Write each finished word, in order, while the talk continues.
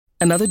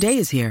Another day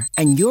is here,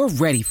 and you're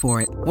ready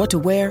for it. What to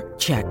wear?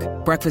 Check.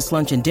 Breakfast,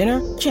 lunch, and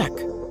dinner? Check.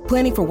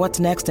 Planning for what's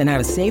next and how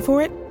to save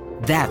for it?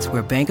 That's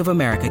where Bank of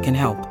America can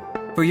help.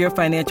 For your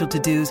financial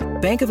to-dos,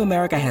 Bank of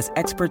America has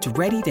experts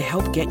ready to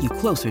help get you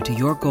closer to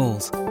your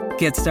goals.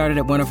 Get started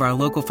at one of our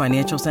local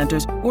financial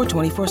centers or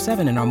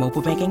 24/7 in our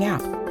mobile banking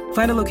app.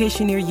 Find a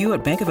location near you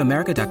at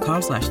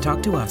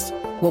bankofamerica.com/talktous.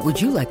 What would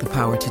you like the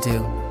power to do?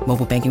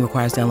 Mobile banking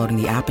requires downloading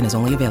the app and is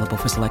only available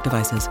for select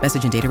devices.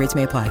 Message and data rates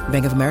may apply.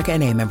 Bank of America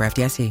N.A., member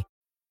FDIC.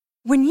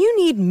 When you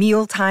need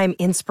mealtime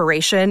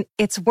inspiration,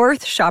 it's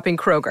worth shopping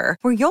Kroger,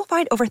 where you'll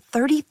find over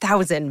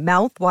 30,000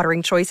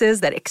 mouth-watering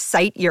choices that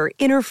excite your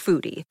inner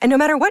foodie. And no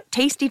matter what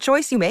tasty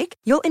choice you make,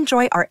 you'll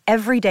enjoy our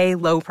everyday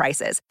low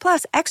prices,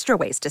 plus extra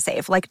ways to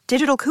save, like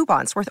digital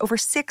coupons worth over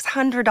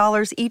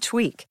 $600 each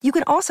week. You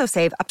can also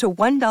save up to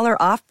 $1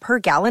 off per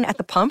gallon at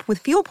the pump with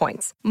fuel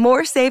points.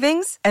 More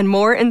savings and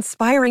more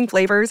inspiring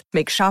flavors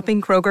make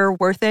shopping Kroger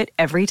worth it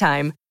every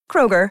time.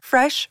 Kroger,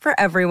 fresh for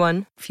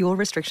everyone. Fuel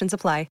restrictions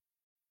apply.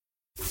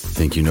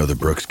 Think you know the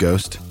Brooks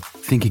Ghost?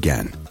 Think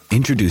again.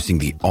 Introducing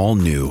the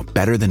all-new,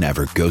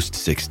 better-than-ever Ghost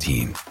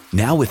 16.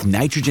 Now with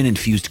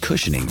nitrogen-infused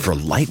cushioning for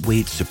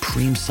lightweight,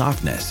 supreme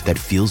softness that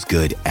feels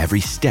good every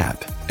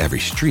step, every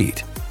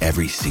street,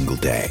 every single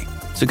day.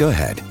 So go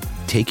ahead,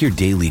 take your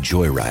daily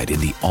joyride in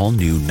the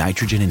all-new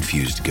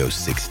nitrogen-infused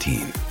Ghost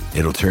 16.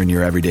 It'll turn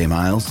your everyday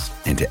miles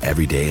into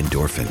everyday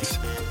endorphins.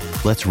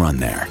 Let's run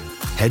there.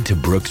 Head to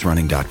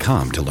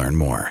brooksrunning.com to learn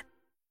more.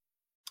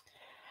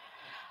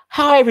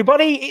 Hi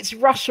everybody, it's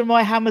Russ from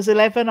My Hammers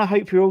 11. I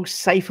hope you're all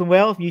safe and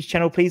well. If you use the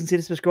channel, please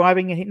consider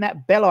subscribing and hitting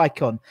that bell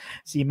icon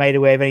so you're made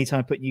aware of any time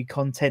I put new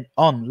content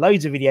on.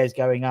 Loads of videos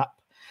going up.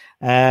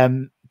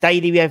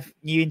 Daily we have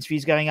new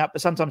interviews going up,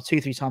 but sometimes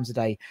 2-3 times a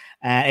day.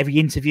 Every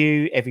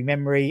interview, every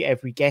memory,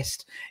 every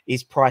guest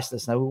is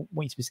priceless. And I won't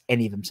want you to miss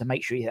any of them, so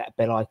make sure you hit that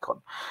bell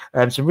icon.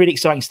 Some really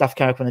exciting stuff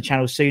coming up on the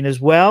channel soon as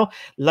well.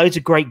 Loads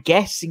of great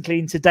guests,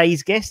 including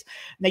today's guest.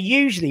 Now,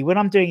 usually when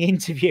I'm doing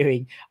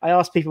interviewing, I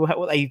ask people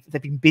what they've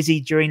been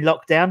busy during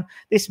lockdown.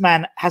 This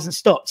man hasn't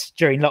stopped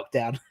during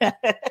lockdown.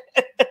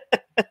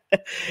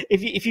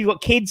 If you've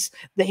got kids,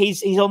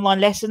 his online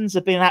lessons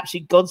have been an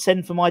absolute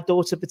godsend for my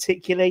daughter,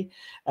 particularly.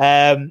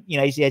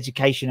 He's the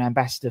education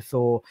ambassador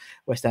for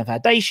West Ham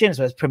Foundation as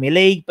well as Premier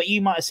League. But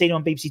you might have seen him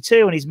on BBC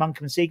Two on his Monkey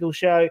and Seagull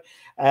show,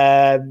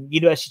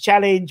 University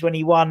Challenge when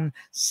he won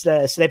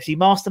Celebrity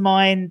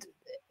Mastermind.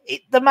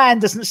 The man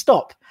doesn't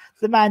stop.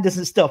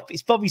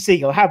 It's Bobby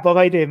Seagull. Bob,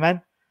 how you doing,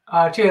 man?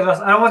 Cheers.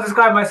 I don't want to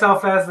describe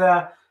myself as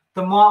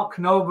the Mark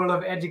Noble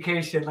of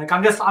education. Like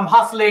I'm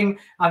hustling.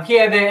 I'm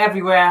here, there,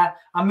 everywhere.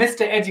 I'm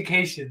Mr.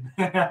 Education.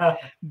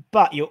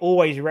 But you're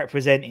always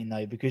representing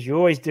though, because you're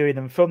always doing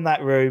them from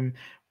that room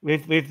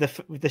with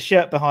the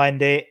shirt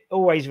behind it.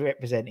 Always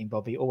representing,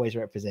 Bobby. Always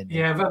representing.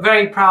 Yeah, but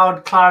very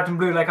proud, claret and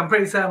blue. Like I'm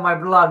pretty certain my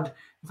blood.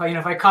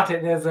 If I cut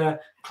it, there's a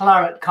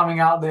claret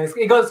coming out there.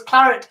 It goes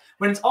claret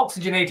when it's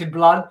oxygenated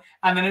blood,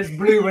 and then it's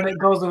blue when it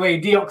goes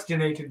away,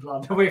 deoxygenated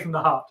blood, away from the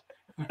heart.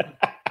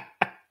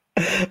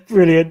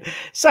 Brilliant.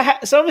 So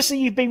obviously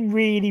you've been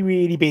really,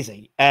 really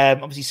busy.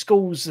 Obviously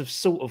schools have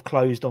sort of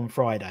closed on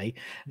Friday,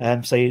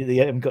 so you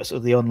haven't got sort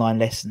of the online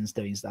lessons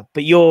doing stuff.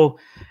 But you're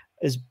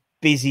as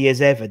busy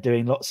as ever,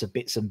 doing lots of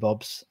bits and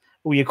bobs.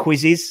 All your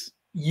quizzes.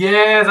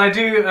 Yes, I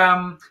do.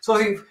 So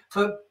I think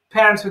for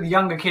parents with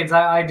younger kids,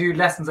 I do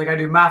lessons. Like I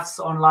do maths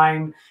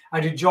online, I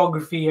do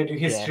geography, I do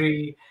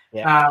history.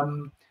 Yeah.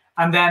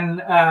 And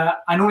then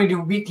I normally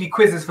do weekly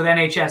quizzes for the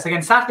NHS.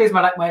 Again, Saturday's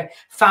my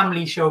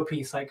family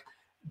showpiece, like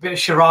bit of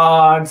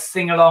charades,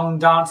 sing along,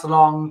 dance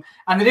along,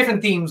 and the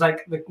different themes.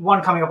 Like the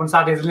one coming up on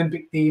Saturday is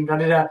Olympic themed. I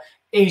did a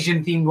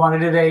Asian themed one. I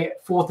did a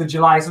 4th of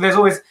July. So there's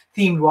always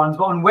themed ones.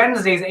 But on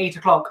Wednesdays at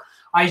 8:00,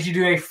 I usually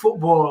do a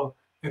football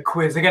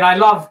quiz. Again, I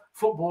love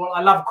football.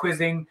 I love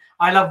quizzing.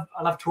 I love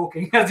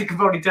talking, as you can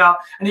probably tell.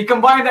 And you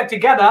combine that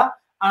together.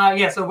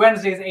 So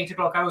Wednesdays at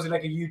 8:00, I always do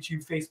like a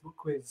YouTube, Facebook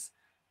quiz.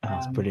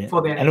 That's brilliant.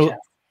 For the NHS.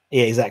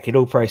 Yeah, exactly. And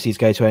all proceeds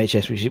go to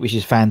NHS, which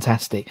is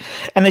fantastic.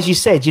 And as you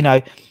said,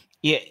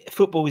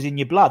 football is in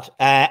your blood,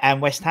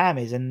 and West Ham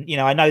is. And,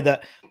 I know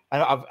that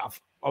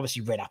I've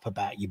obviously read up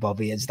about you,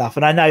 Bobby, and stuff.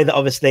 And I know that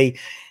obviously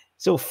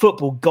sort of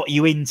football got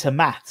you into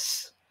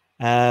maths,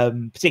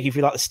 particularly if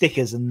you like the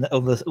stickers and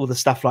all the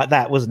stuff like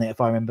that, wasn't it? If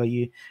I remember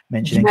you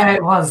mentioning. Yeah,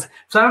 it was.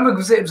 So I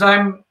remember because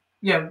I'm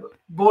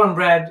born and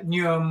bred,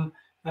 Newham,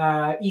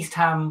 East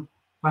Ham,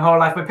 my whole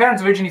life. My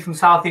parents are originally from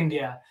South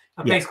India,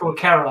 a place called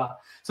Kerala.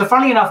 So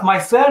funnily enough, my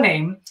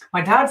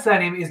dad's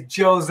surname is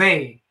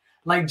Jose.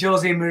 Like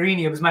Jose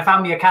Mourinho, because my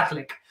family are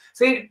Catholic.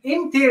 So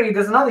in theory,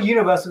 there's another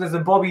universe where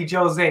there's a Bobby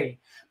Jose.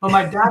 But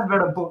my dad read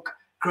a book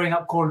growing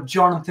up called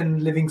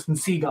Jonathan Livingston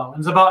Seagull.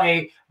 And it's about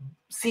a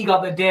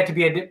seagull that dared to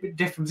be a bit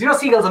different.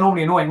 Seagulls are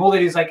normally annoying. All they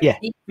do is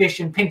eat fish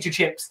and pinch your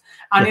chips.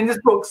 And in this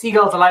book,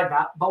 seagulls are like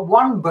that. But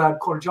one bird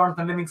called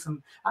Jonathan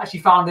Livingston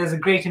actually found there's a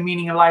greater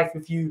meaning in life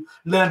if you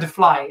learn to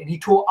fly. And he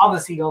taught other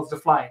seagulls to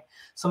fly.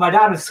 So my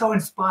dad was so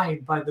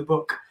inspired by the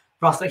book,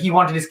 Russ, that he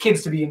wanted his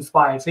kids to be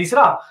inspired. So he said,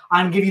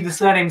 I'm going to give you the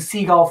surname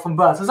Seagull from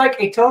birth. So it's like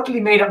a totally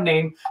made up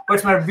name, but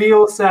it's my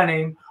real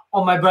surname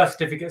on my birth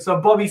certificate. So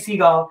Bobby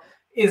Seagull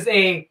is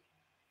a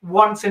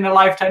once in a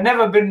lifetime,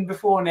 never been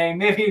before name,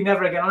 maybe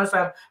never again, unless I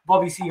have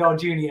Bobby Seagull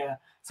Jr.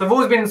 So I've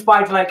always been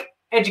inspired to like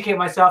educate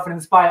myself and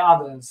inspire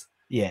others.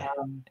 Yeah.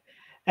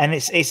 And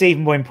it's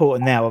even more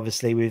important now,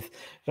 obviously, with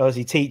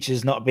obviously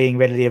teachers not being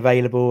readily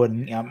available.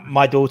 And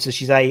my daughter,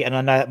 she's 8, and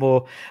I know that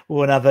more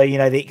than other.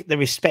 The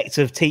respect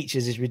of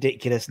teachers is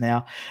ridiculous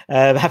now.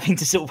 Having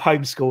to sort of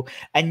homeschool,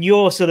 and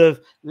your sort of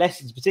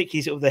lessons,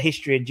 particularly sort of the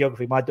history and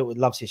geography. My daughter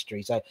loves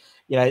history, so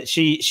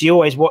she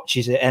always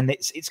watches it, and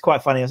it's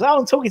quite funny. I was like,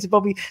 I'm talking to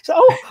Bobby.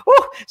 So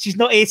she's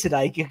not here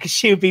today because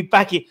she would be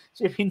back.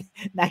 She'd be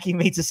nagging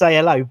me to say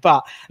hello.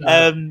 But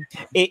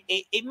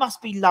it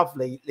must be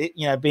lovely,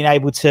 being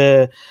able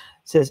to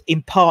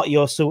impart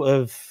your sort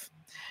of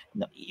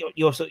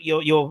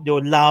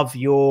your love,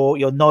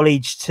 your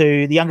knowledge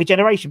to the younger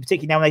generation,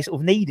 particularly now when they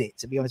sort of need it,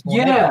 to be honest.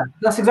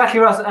 That's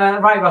exactly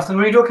right, Russ. And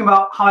when you're talking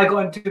about how I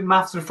got into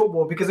maths and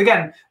football, because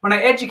again, when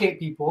I educate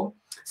people,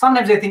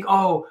 sometimes they think,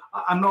 I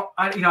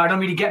don't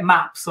really get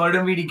maps, or I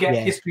don't really get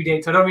history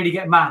dates, or I don't really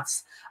get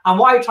maths. And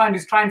what I try and do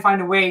is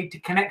find a way to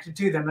connect it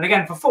to them. And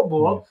again, for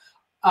football,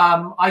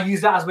 I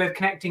use that as a way of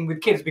connecting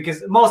with kids,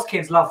 because most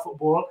kids love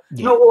football.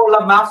 Not all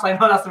love maths. I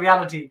know that's the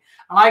reality.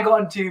 And I got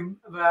into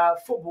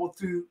football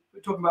through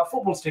talking about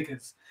football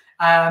stickers.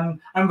 I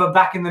remember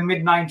back in the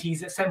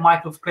mid-90s at St.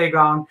 Michael's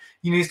Playground,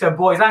 you used to have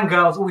boys and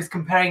girls always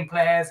comparing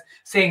players,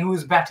 saying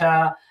who's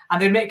better.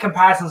 And they'd make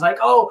comparisons like,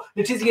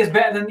 Letizia is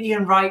better than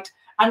Ian Wright.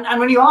 And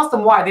when you ask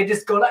them why, they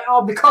just go like,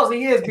 because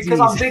he is, because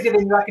I'm bigger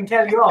than you, I can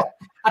tell you off.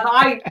 And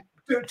I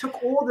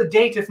took all the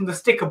data from the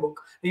sticker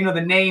book, the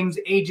names,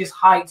 ages,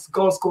 heights,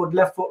 goals scored,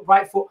 left foot,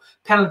 right foot,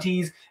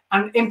 penalties,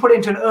 and input it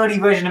into an early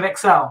version of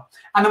Excel.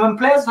 And then when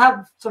players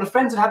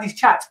friends would have these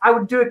chats, I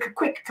would do a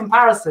quick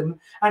comparison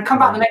and come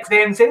back the next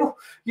day and say,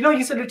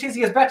 you said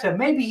Letizia is better.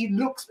 Maybe he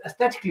looks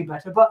aesthetically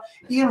better, but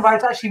Ian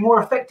Wright's actually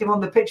more effective on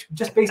the pitch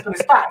just based on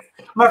his stats.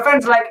 My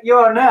friends are like,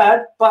 you're a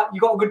nerd, but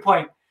you got a good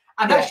point.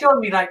 And that showed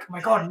me like, oh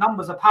my God,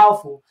 numbers are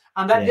powerful.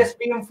 And that just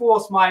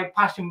reinforced my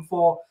passion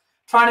for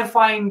trying to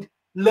find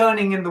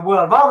learning in the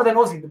world, rather than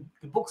obviously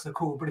the books are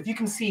cool, but if you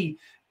can see,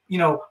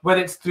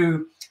 whether it's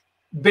through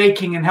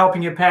baking and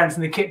helping your parents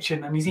in the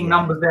kitchen and you see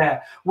numbers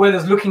there, whether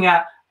it's looking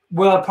at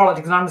world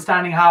politics and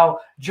understanding how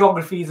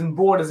geographies and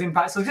borders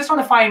impact. So just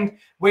trying to find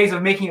ways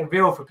of making it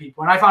real for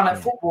people. And I found that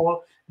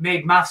football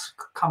made maths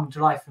come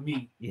to life for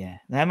me. Yeah,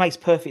 that makes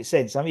perfect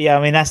sense. I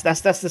mean, that's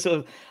the sort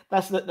of I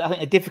think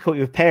the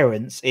difficulty with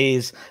parents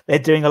is they're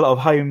doing a lot of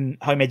home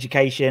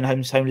education,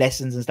 home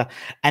lessons and stuff,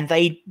 and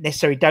they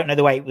necessarily don't know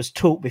the way it was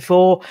taught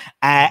before,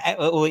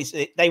 or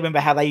they remember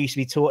how they used to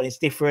be taught, and it's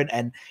different.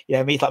 And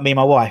it's like me and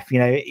my wife.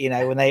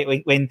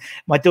 When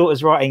my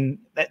daughter's writing,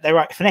 they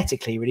write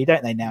phonetically, really,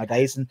 don't they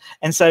nowadays?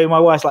 And so my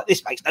wife's like,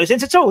 this makes no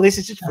sense at all. This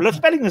is just full of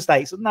spelling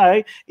mistakes.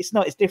 No, it's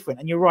not. It's different.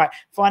 And you're right.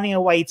 Finding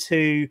a way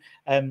to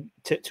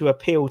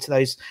appeal to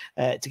those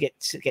to get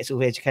sort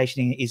of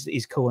education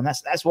is cool, and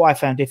that's why I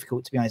found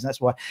difficult, to be honest. And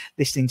that's why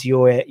listening to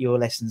your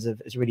lessons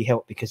has really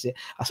helped, because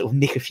I sort of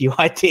nick a few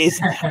ideas.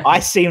 I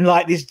seem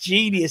like this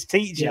genius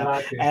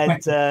teacher,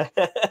 and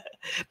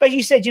but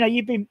you said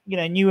you've been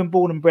new and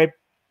born and bred,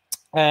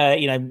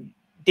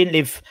 didn't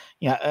live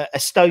a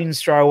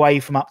stone's throw away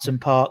from Upton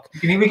Park.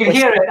 We can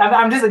hear it.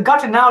 I'm just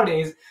gutted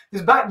nowadays,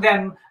 because back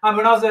then,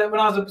 when I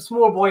was a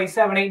small boy,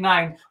 7, 8,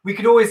 9, we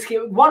could always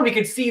we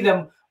could see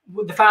them,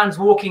 the fans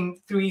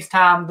walking through East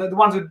Ham, the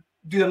ones who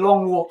do the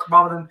long walk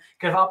rather than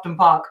go to Upton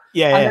Park.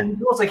 Then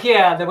you also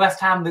hear the West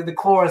Ham, the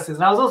choruses.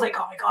 And I was always like,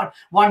 oh my God,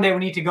 one day we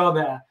need to go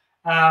there.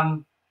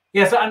 And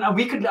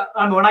we could,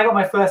 when I got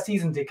my first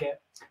season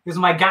ticket, it was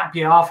my gap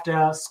year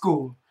after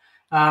school.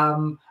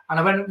 And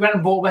I went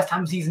and bought West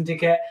Ham season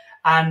ticket,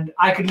 and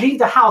I could leave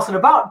the house at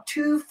about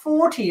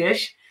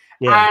 2:40ish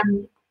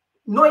and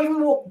not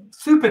even walk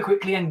super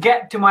quickly and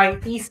get to my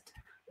East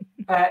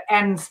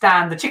end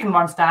stand, the chicken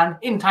run stand,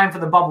 in time for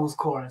the Bubbles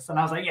chorus. And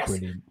I was like, yes.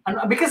 Brilliant.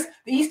 And because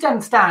the East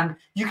end stand,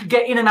 you could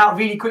get in and out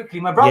really quickly.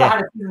 My brother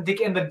had a season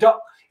ticket in the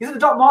Doc. Is it the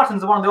Doc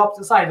Martens, the one on the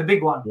opposite side, the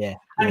big one? Yeah.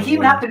 And he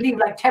would have to leave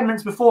like 10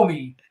 minutes before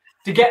me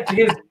to get to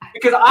his,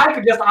 because I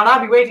could and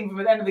I'd be waiting for him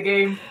at the end of the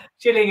game,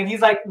 chilling, and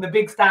he's like in the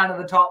big stand at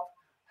the top.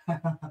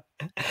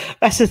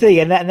 That's the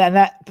thing,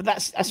 but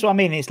that's what I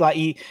mean. It's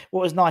like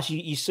what was nice,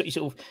 you sort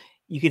of,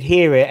 you could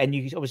hear it, and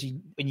you obviously,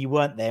 when you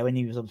weren't there, when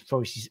you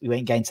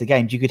weren't going to the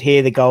games, you could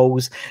hear the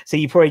goals, so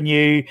you probably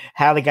knew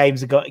how the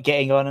games are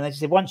getting on. And they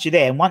just said, once you're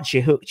there and once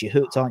you're hooked,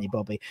 aren't you,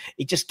 Bobby?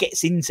 It just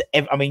gets into.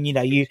 That's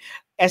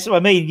what I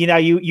mean.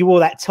 You wore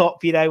that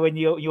top. When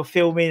you're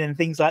filming and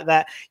things like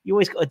that, you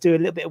always got to do a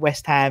little bit of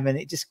West Ham, and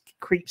it just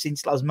creeps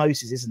into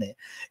osmosis, isn't it?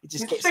 It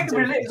just gets.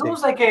 It's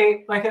almost like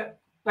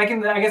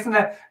in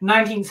the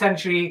 19th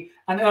century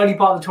and early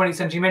part of the 20th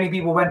century, many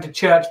people went to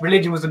church.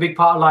 Religion was a big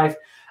part of life.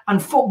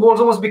 And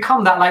football's almost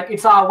become that, like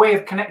it's our way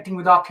of connecting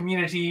with our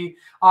community,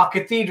 our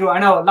cathedral. I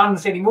know London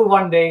Stadium will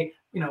one day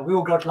we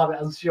all got to love it,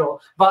 I'm sure.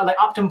 But like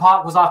Upton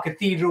Park was our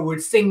cathedral.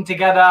 We'd sing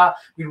together,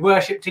 we'd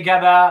worship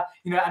together,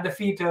 at the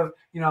feet of,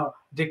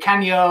 De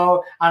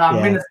Canio and our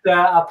minister,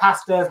 our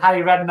pastors,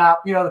 Harry Redknapp.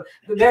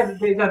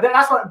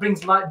 That's what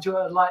brings joy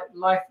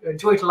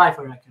to life,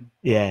 I reckon.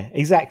 Yeah,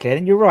 exactly.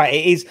 And you're right.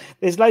 It is.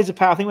 There's loads of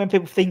power. I think when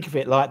people think of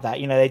it like that,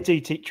 they do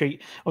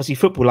treat obviously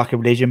football like a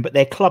religion, but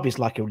their club is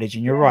like a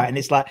religion. You're right. And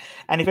it's like,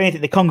 and if anything,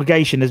 the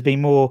congregation has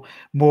been more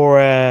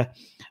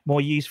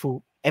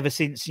useful ever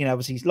since,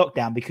 obviously it's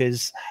lockdown,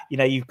 because,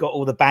 you've got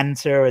all the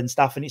banter and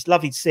stuff, and it's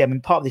lovely to see. I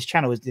mean, part of this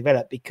channel was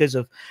developed because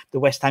of the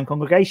West Ham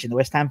congregation, the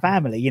West Ham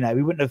family. I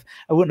wouldn't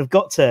have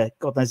got to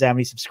God knows how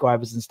many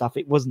subscribers and stuff.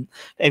 It wasn't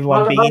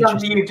everyone being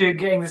interested. You two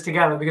getting this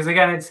together, because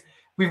again,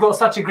 we've got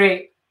such a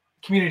great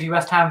community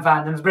West Ham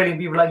fans, and it's brilliant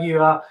people like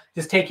you are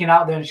just taking it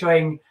out there and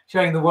showing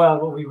the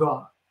world what we've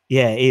got.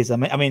 Yeah, it is. I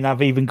mean,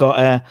 I've even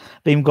got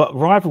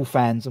rival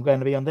fans. I'm going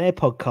to be on their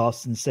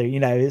podcast, and so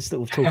it's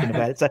sort of talking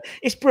about it. So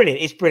it's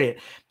brilliant. It's brilliant.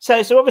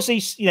 So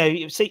obviously,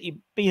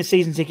 being a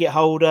season ticket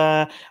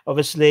holder,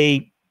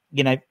 obviously,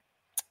 your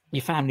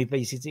family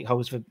being season ticket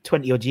holders for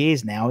 20 odd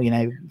years now.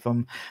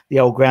 From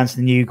the old ground to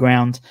the new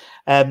ground.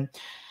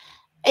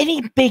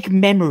 Any big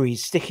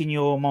memories stick in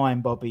your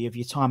mind, Bobby, of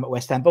your time at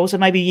West Ham? But also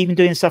maybe even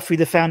doing stuff through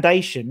the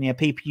foundation.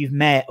 People you've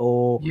met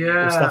or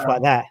stuff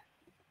like that.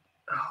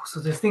 So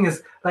this thing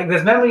is like,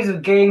 there's memories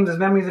of games, there's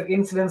memories of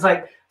incidents.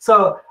 Like,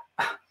 so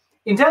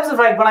in terms of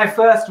like when I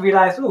first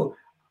realized,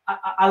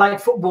 I like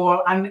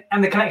football and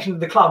the connection to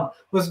the club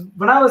was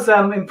when I was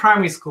in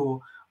primary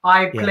school.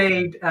 I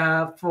played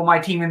for my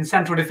team in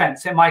central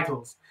defense, St.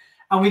 Michael's,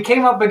 and we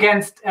came up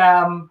against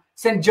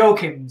St.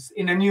 Joachim's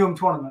in a Newham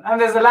tournament.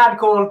 And there's a lad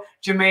called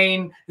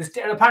Jermaine.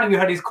 Apparently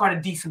we heard he's quite a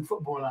decent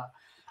footballer.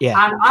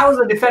 Yeah. And I was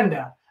a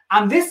defender.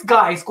 And this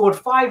guy scored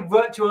 5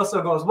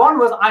 virtuoso goals. One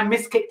was I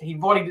miskicked, he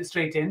volleyed it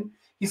straight in.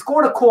 He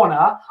scored a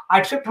corner. I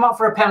tripped him up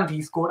for a penalty,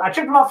 he scored. I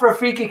tripped him up for a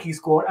free kick, he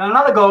scored. And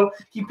another goal,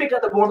 he picked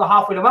up the ball at the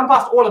halfway line, went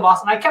past all of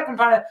us, and I kept him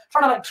trying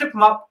to like trip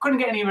him up, couldn't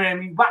get anywhere, and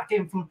we whacked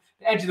him from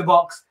the edge of the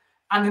box.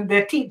 And then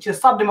their teacher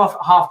subbed him off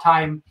at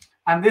half-time,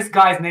 and this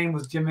guy's name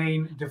was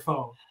Jermaine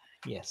Defoe.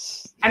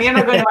 Yes. And he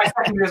ended up going to my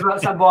secondary as well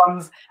at St.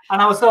 Bonds,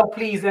 and I was so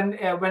pleased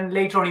when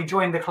later on he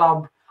joined the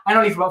club. I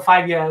know he's for about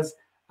 5 years,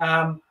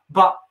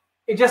 but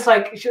it just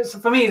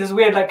for me, there's a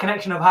weird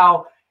connection of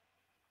how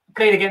I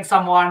played against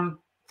someone,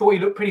 thought he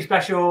looked pretty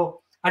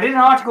special. I did an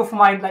article for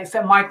my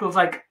St. Michael's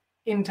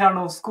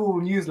internal school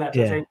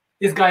newsletter saying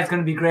this guy's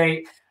going to be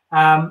great.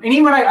 And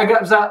even when I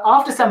got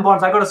after St.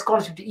 Bonds, I got a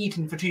scholarship to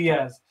Eton for 2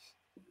 years.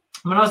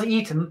 When I was at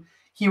Eton,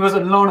 he was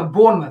on loan at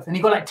Bournemouth, and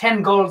he got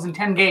 10 goals in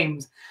 10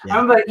 games. Yeah. I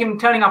remember him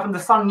turning up in the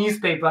Sun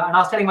newspaper, and I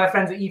was telling my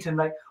friends at Eton,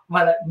 my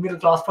middle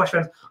class posh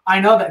friends,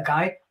 I know that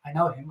guy, I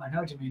know him, I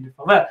know Jermaine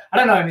Defoe. Well, I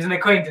don't know him, he's an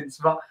acquaintance,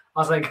 but I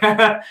was like,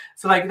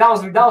 so that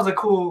was a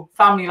cool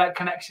family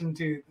connection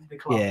to the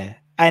club. Yeah,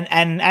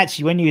 and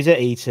actually, when you was at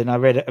Eton, I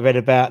read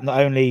about not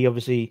only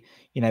obviously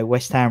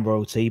West Ham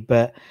royalty,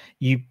 but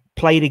you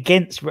played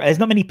against. There's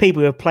not many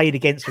people who have played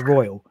against the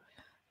Royal.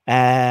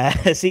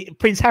 See,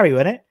 Prince Harry,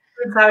 wasn't it?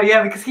 Prince Harry,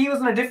 yeah, because he was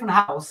in a different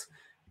house.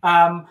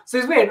 So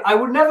it's weird. I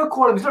would never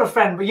call him. He's not a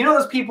friend, but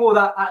those people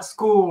that at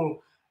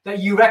school that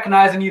you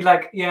recognize and you'd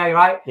yeah, you're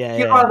right. Yeah,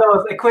 he's one of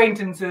those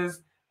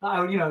acquaintances that I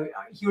would,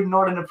 he would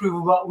nod in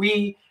approval. But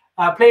we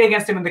played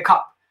against him in the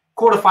cup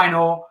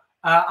quarterfinal,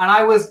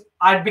 and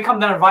I'd become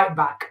then a right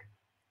back.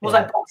 What was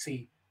I,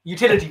 boxy?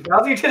 Utility player. I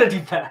was a utility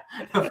player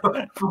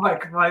for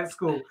my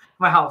school,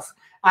 my house.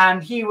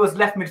 And he was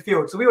left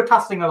midfield. So we were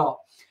tussling a lot.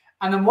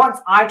 And then once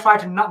I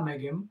tried to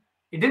nutmeg him,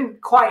 it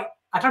didn't quite,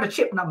 I tried to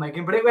chip nutmeg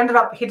him, but it ended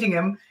up hitting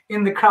him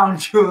in the crown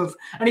jewels.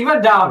 And he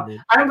went down.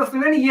 I remember for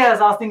many years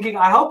I was thinking,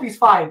 I hope he's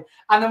fine.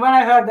 And then when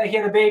I heard that he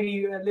had a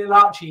baby, little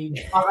Archie,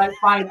 I was like,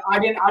 fine. I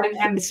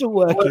didn't end it's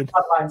working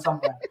line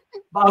somewhere.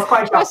 But I was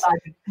quite shocked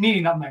I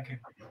needed nutmeg him.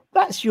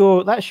 That's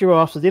your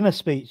after dinner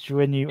speech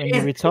when you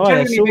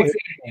retire.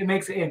 It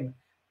makes it in.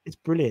 It's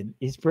brilliant.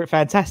 It's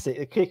fantastic.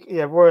 The kick,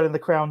 Royal and the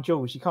Crown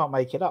Jewels. You can't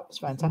make it up. It's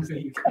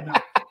fantastic.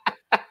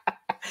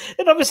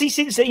 And obviously,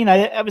 since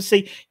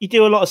obviously you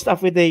do a lot of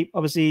stuff with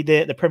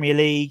the Premier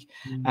League,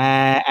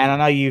 and I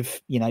know you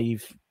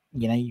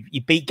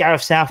beat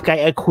Gareth Southgate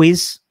at a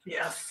quiz.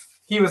 Yes,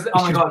 he was.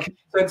 Oh my god!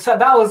 So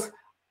that was.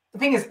 The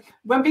thing is,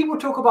 when people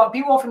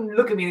often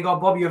look at me and go,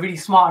 Bobby, you're really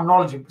smart and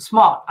knowledgeable.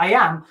 Smart, I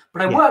am,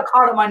 but I work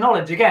hard at my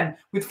knowledge. Again,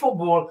 with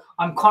football,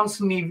 I'm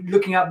constantly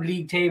looking up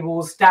league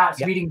tables, stats,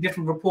 reading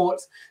different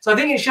reports. So I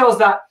think it shows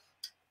that,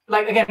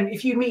 again,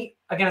 if you meet,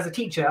 again, as a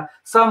teacher,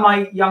 some of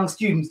my young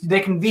students,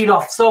 they can reel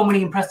off so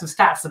many impressive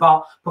stats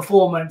about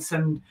performance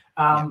and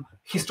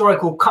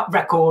historical cup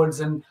records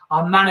and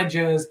our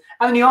managers.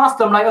 And then you ask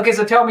them, okay,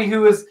 so tell me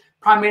who was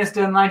Prime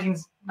Minister in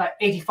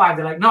 1985.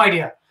 They're like, no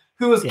idea.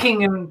 Who was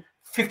king in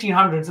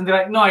 1500s, and they're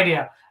like, no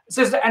idea.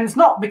 So and it's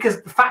not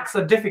because the facts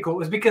are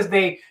difficult, it's because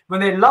when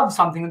they love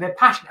something and they're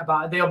passionate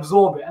about it, they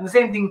absorb it. And the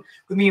same thing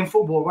with me in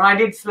football. When I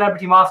did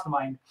Celebrity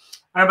Mastermind,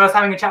 I remember I was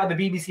having a chat with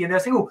the BBC and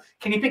they're saying,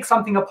 can you pick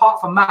something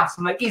apart from maths?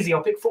 I'm like, easy,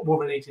 I'll pick football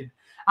related.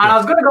 And I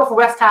was going to go for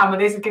West Ham,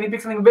 and they said, "Can you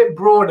pick something a bit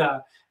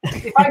broader?"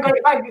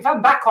 If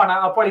I'm back on it,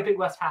 I'll probably pick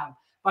West Ham.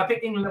 But I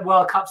picked England at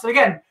World Cup. So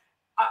again,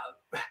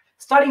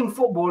 studying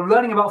football,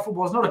 learning about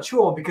football is not a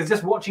chore, because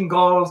just watching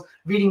goals,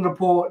 reading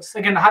reports,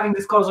 again, having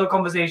this casual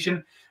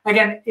conversation.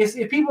 Again,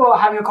 if people are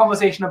having a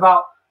conversation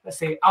about, let's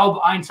say,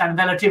 Albert Einstein and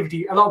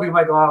relativity, a lot of people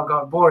might go, "Oh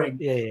God, boring."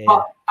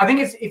 But I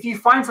think if you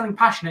find something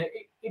passionate,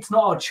 it's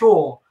not a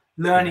chore.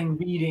 Learning,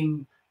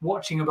 reading,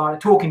 watching about it,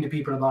 talking to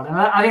people about it, and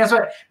I think that's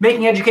what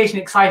making education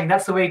exciting.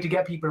 That's the way to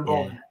get people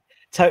involved. Yeah.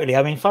 Totally.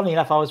 I mean, funnily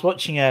enough, I was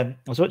watching an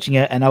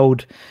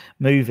old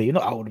movie,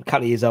 not old, a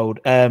couple of years old,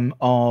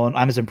 on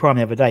Amazon Prime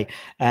the other day,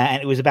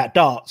 and it was about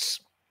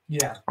darts.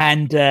 Yeah.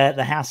 And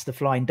the House of the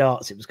Flying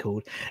Darts, it was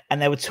called, and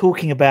they were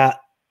talking about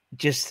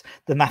just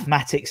the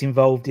mathematics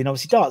involved in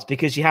obviously darts,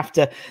 because you have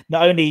to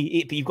not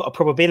only but you've got a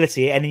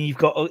probability, and then you've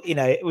got,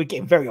 we're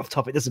getting very off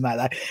topic, doesn't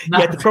matter. No.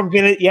 You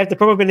have the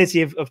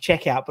probability of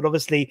checkout, but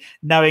obviously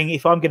knowing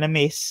if I'm going to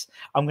miss,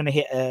 I'm going to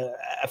hit a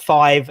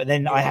 5, and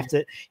then I have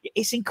to.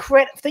 It's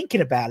incredible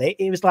thinking about it.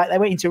 It was like they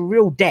went into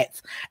real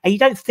depth, and you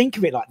don't think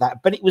of it like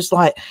that, but it was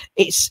like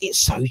it's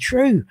so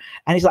true,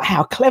 and it's like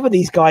how clever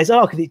these guys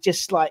are, because it's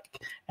just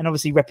like, and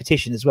obviously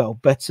repetition as well,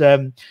 but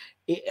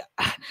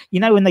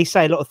when they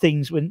say a lot of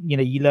things when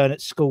you learn at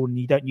school and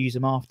you don't use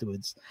them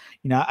afterwards,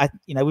 that's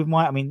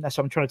what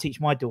I'm trying to teach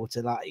my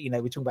daughter. Like,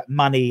 we're talking about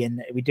money,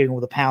 and we're doing all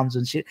the pounds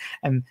and shit,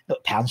 and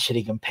not pounds,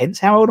 shilling, and pence.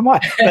 How old am I?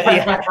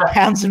 But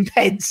pounds and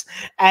pence,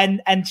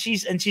 and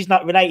she's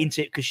not relating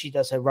to it, because she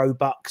does her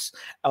Robux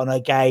on her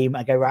game.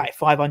 I go, right,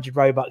 500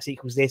 Robux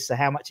equals this. So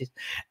how much is?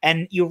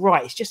 And you're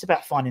right. It's just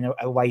about finding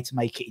a way to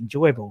make it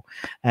enjoyable.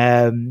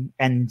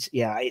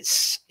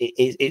 It's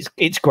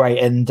great,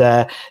 and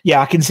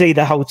I can see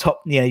the whole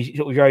top,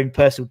 your own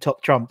personal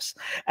top trumps,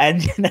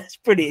 and that's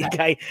brilliant.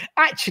 Okay,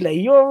 actually,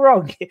 you're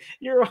wrong.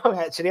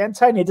 Actually,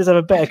 Antonio does have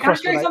a better. Can I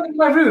show you something in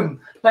my room?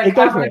 Like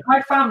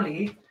my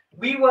family,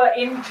 we were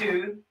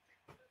into.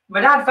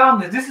 My dad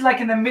found this. This is like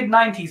in the mid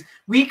 '90s.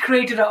 We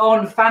created our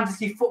own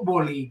fantasy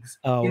football leagues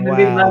in the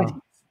mid '90s.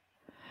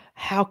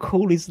 How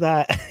cool is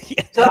that?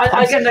 So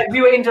again,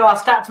 we were into our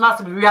stats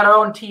massively. We had our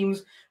own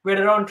teams. We had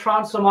our own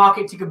transfer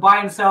markets. You could buy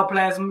and sell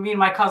players. Me and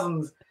my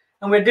cousins,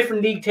 and we had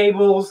different league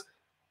tables.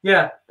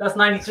 Yeah, that's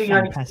 93,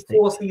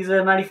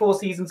 94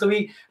 season. So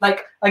we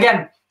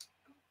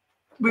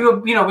we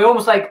were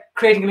almost like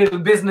creating a little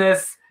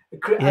business,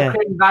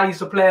 creating values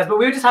for players, but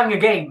we were just having a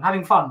game,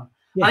 having fun.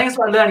 Yeah. I think that's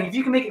what I'm learning. If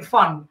you can make it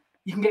fun,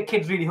 you can get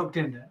kids really hooked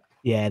into it.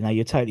 Yeah, no,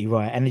 you're totally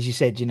right. And as you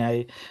said,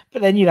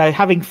 but then,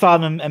 having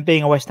fun and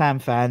being a West Ham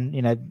fan,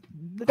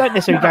 don't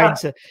necessarily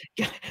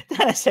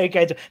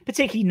go into,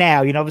 particularly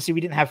now, obviously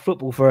we didn't have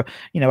football for,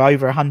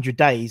 over 100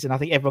 days. And I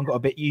think everyone got a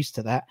bit used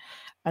to that.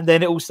 And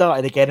then it all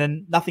started again,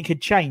 and nothing had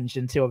changed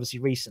until obviously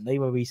recently,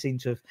 where we seem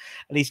to have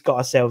at least got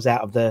ourselves out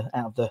of the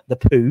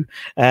poo,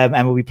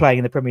 and we'll be playing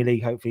in the Premier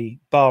League, hopefully.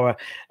 Bar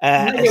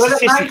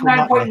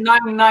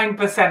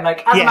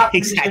 99.99%.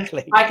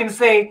 Exactly. I can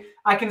say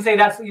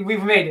that's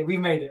we've made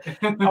it.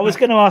 I was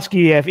going to ask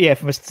you,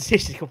 from a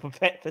statistical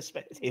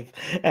perspective,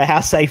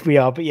 how safe we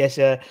are. But yes,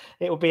 it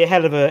will be a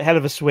hell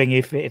of a swing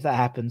if that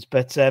happens.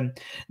 But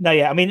no,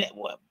 yeah. I mean,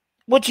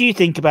 what do you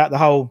think about the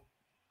whole,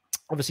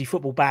 obviously,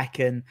 football back?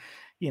 And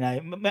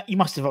you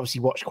must have obviously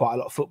watched quite a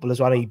lot of football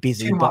as well. Are you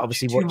busy? But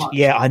obviously,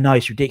 yeah, I know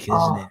it's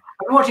ridiculous, isn't it?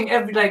 I'm watching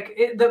every I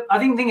think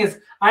the thing is,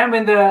 I am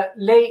in the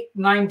late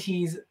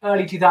 '90s,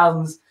 early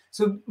 2000s.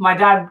 So my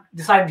dad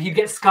decided he'd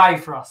get Sky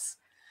for us,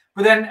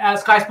 but then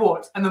Sky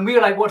Sports, and then we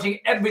were watching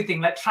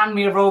everything, like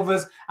Tranmere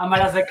Rovers. And my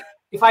dad's like,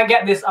 if I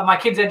get this, my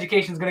kid's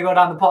education is going to go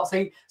down the pot.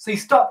 So he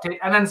stopped it,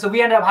 and then so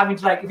we ended up having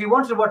to if we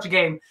wanted to watch a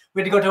game,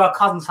 we had to go to our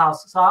cousin's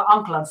house. So our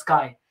uncle had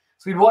Sky,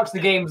 so we'd watch the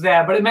games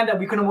there. But it meant that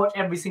we couldn't watch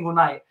every single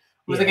night.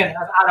 Because again,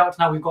 as adults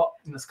now, we've got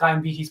Sky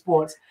and BT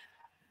Sports,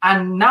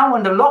 and now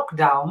under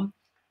lockdown,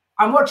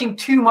 I'm watching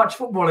too much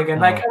football again.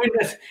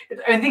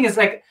 The thing is,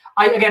 I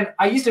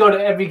used to go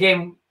to every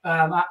game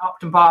at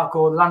Upton Park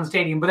or the London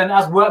Stadium, but then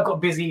as work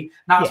got busy,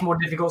 now it's more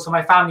difficult. So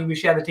my family, we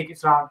share the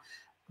tickets around.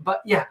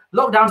 But yeah,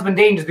 lockdown's been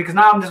dangerous, because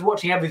now I'm just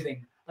watching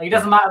everything. It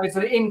doesn't matter if it's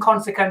an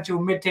inconsequential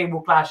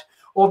mid-table clash,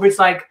 or if it's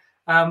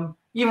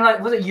even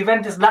was it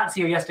Juventus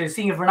Lazio yesterday,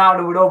 seeing if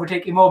Ronaldo would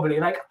overtake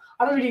Immobile.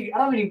 I don't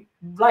really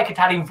like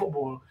Italian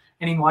football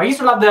anymore. I used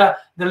to love the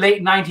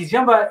late '90s.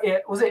 Remember,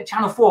 was it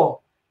Channel 4?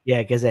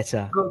 Yeah,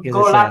 Gazzetta. Go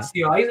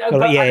Lazio. I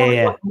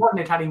don't watch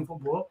Italian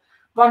football,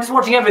 but I'm just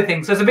watching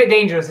everything, so it's a bit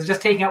dangerous. It's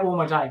just taking up all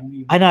my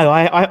time. I know.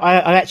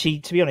 I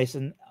actually, to be honest,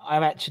 and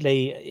I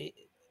actually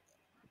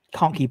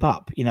can't keep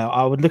up.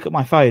 I would look at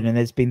my phone and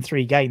there's been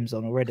 3 games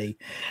on already.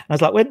 And I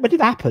was like, when did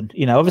that happen?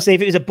 Obviously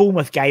if it was a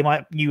Bournemouth game,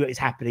 I knew it was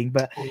happening.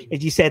 But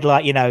as you said,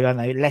 I don't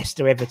know,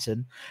 Leicester,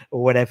 Everton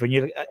or whatever.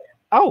 And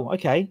oh,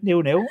 okay,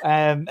 0-0.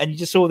 And you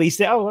just saw these.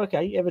 Oh,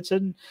 okay,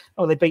 Everton.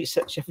 Oh, they beat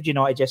Sheffield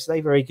United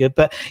yesterday. Very good.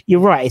 But you're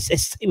right.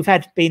 We've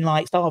been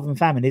like starve and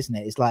famine, isn't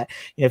it? It's like,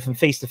 from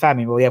feast to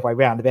famine, or the other way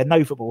around. If we had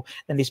no football,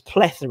 then this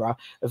plethora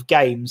of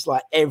games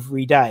like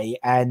every day,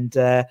 and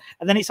then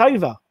it's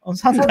over on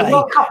Sunday. It's like the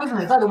World Cup, isn't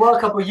it? It's like the World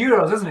Cup of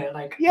Euros, isn't it?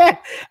 Like, yeah.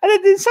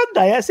 And then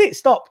Sunday, that's it.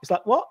 Stop. It's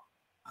like, what?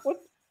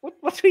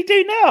 What do we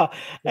do now?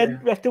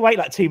 And we have to wait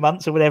like 2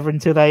 months or whatever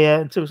until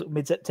sort of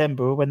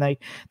mid-September, or when they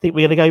think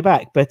we're going to go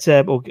back, but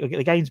or get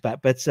the games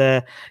back. But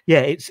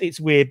it's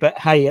weird. But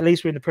hey, at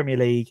least we're in the Premier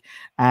League,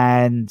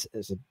 and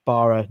there's a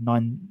bar of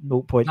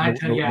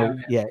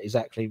 0.00. Yeah,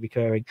 exactly,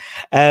 recurring.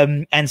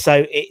 And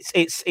so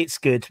it's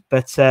good.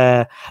 But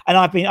and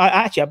I've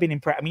been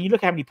impressed. I mean, you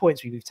look how many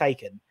points we've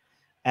taken.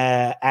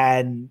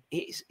 And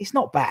it's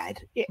not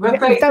bad. We've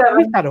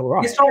done all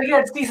right.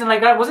 It's decent.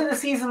 Like, was it the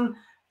season?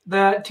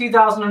 The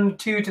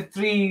 2002 to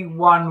 3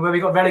 one where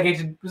we got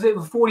relegated, was it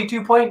with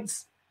 42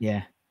 points?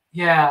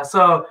 Yeah.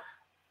 So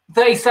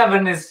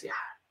 37 is,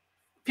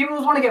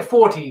 people want to get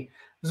 40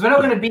 because we're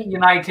not going to beat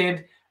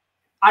United.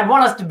 I'd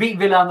want us to beat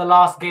Villa in the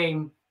last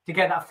game to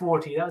get that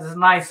 40. That was a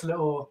nice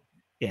little.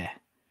 Yeah.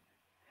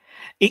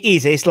 It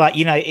is. It's like,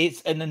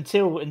 and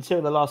until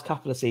the last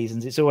couple of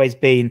seasons, it's always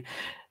been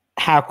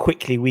how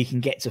quickly we can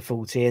get to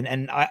 40.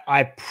 And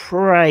I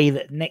pray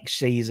that next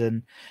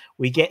season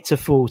we get to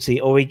 40,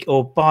 or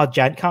come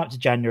up to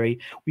January,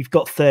 we've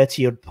got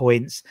 30 odd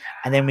points,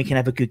 and then we can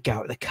have a good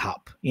go at the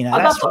cup.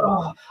 I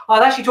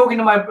was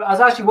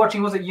actually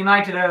watching, was it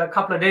United a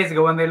couple of days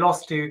ago when they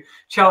lost to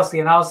Chelsea,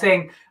 and I was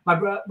saying,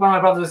 one of my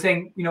brothers was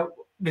saying,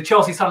 the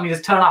Chelsea suddenly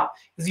just turn up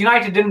because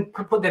United didn't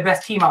put their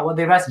best team out. Well,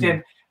 they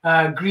rested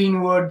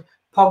Greenwood,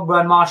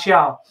 Pogba, and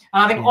Martial,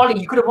 and I think Ollie,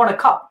 you could have won a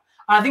cup.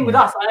 And I think with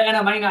us, I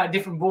know maybe not a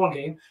different ball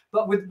game,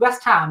 but with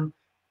West Ham,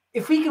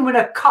 if we can win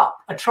a cup,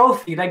 a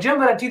trophy, like, do you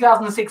remember that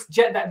 2006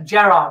 that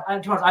Gerrard?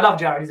 I love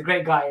Gerrard; he's a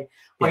great guy.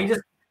 But he just,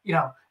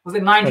 was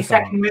it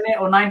 92nd minute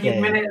or 90th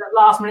minute,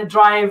 last minute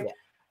drive?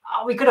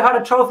 Yeah. We could have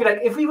had a trophy. Like,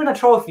 if we win a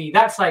trophy,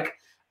 that's like,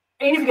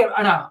 even if you get,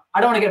 I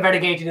don't want to get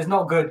relegated. It's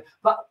not good.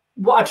 But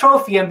a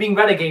trophy and being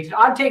relegated,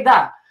 I'd take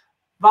that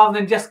rather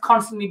than just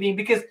constantly being,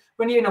 because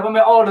when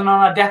we're old and on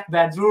our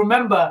deathbeds, we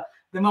remember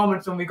the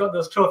moments when we got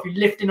those trophies,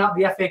 lifting up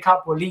the FA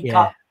Cup or League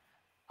Cup.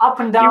 Up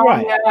and down,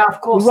 right.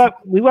 Of course.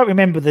 We won't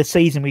remember the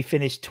season we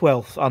finished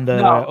 12th under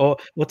or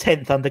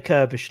 10th under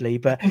Kerbishley,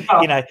 but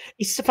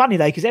it's funny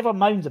though because everyone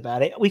moans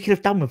about it. We could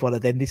have done with one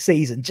of them this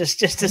season, just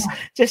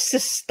to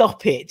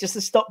stop it, just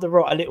to stop the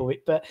rot a little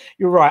bit. But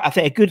you're right. I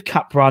think a good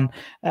cup run.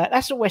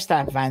 That's what West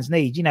Ham fans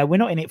need. We're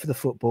not in it for the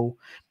football.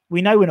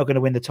 We know we're not going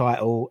to win the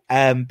title,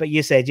 but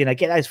you said,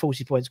 get those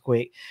 40 points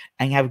quick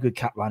and have a good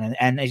cup run.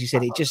 And as you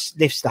said, it just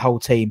lifts the whole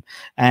team.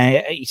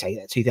 You say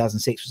that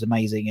 2006 was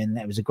amazing, and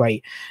it was a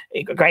great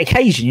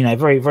occasion.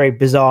 Very, very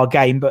bizarre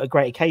game, but a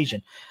great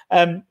occasion.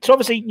 So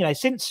obviously,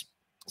 since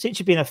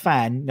you've been a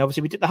fan,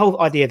 obviously we did the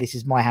whole idea of this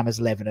is My Hammers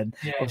 11, and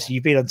obviously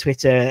you've been on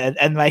Twitter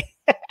and they.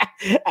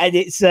 And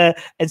it's and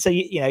so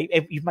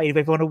you've made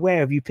everyone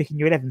aware of you picking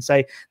your 11.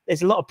 So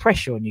there's a lot of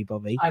pressure on you,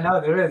 Bobby. I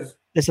know there is.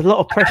 There's a lot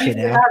of pressure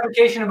now.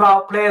 Clarification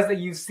about players that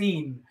you've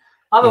seen.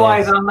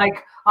 Otherwise, I'm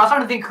like, I was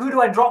trying to think, who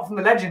do I drop from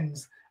the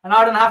legends? And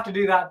I don't have to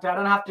do that. I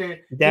don't have to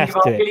think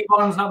about Billy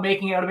Bonds not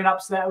making it. I would have been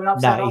upset.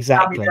 No,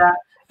 exactly.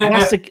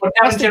 That's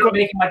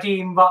making my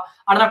team, but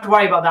I don't have to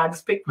worry about that.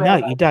 Just pick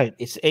players. No, you don't.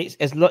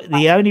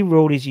 The only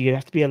rule is you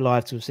have to be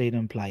alive to have seen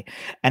them play,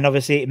 and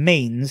obviously it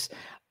means.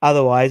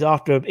 Otherwise,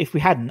 after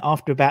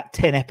about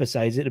 10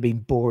 episodes, it'd have been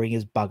boring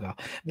as bugger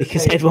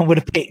because everyone would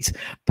have picked,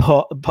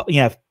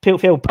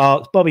 Phil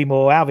Parks, Bobby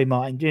Moore, Alvin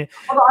Martin.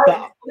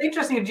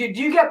 Interesting. Do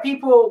you get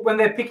people when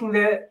they're picking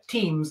their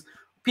teams,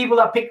 people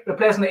that pick the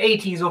players from the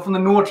 80s or from the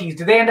noughties,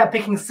 do they end up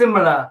picking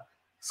similar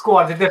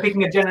squads if they're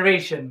picking a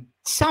generation?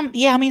 Some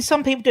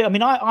people do. I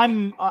mean,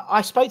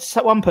 I spoke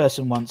to one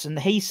person once, and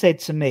he said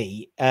to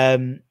me,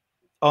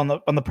 on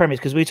the premise,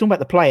 because we were talking about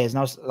the players, and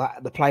I was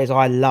like, the players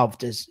I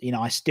loved, as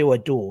I still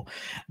adore,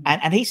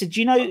 and he said,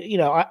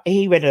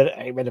 he read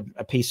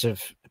a piece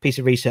of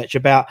research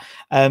about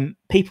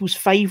people's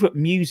favorite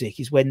music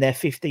is when they're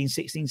 15,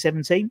 16,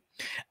 17,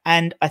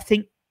 and I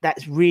think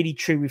that's really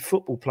true with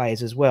football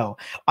players as well.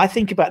 I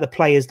think about the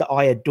players that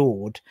I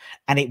adored,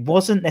 and it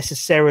wasn't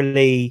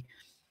necessarily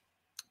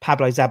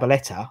Pablo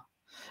Zabaleta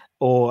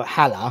or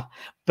Haller,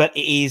 but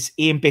it is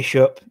Ian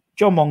Bishop,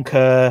 John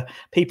Moncur,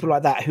 people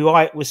like that, who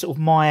was sort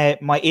of my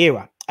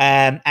era.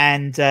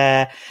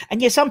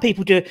 Some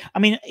people do. I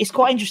mean, it's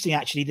quite interesting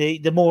actually.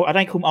 The more, I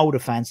don't call them older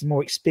fans, the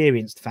more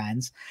experienced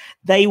fans,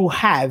 they were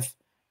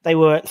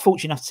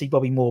fortunate enough to see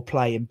Bobby Moore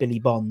play and Billy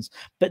Bonds,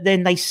 but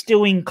then they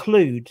still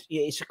include,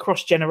 it's a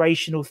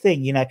cross-generational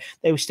thing.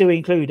 They will still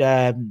include,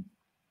 I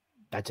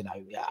don't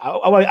know.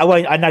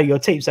 I know your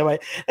team, so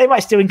they might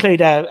still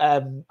include, I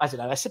don't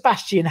know, a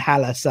Sebastian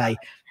Haller, say,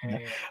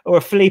 or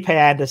a Felipe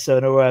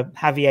Anderson or a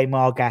Javier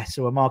Margas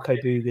or a Marco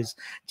Bugas,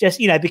 just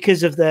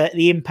because of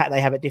the impact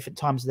they have at different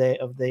times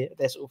of their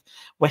sort of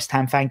West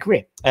Ham fan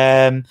career.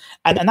 And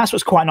that's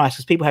what's quite nice,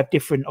 because people have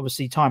different,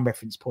 obviously, time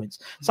reference points.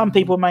 Some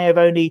people may have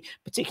only,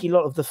 particularly a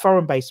lot of the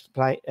foreign-based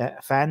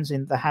fans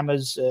in the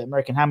Hammers,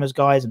 American Hammers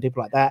guys and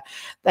people like that,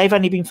 they've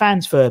only been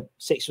fans for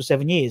 6 or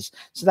 7 years,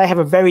 so they have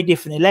a very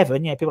different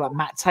 11. People like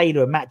Matt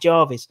Taylor and Matt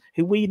Jarvis,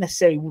 who we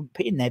necessarily wouldn't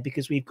put in there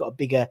because we've got a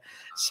bigger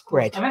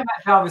spread. I met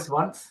Matt Jarvis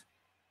once.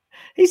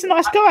 He's a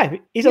nice guy.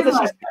 We're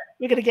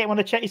going to get him on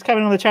the chat. He's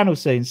coming on the channel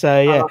soon,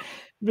 so yeah,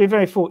 we're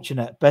very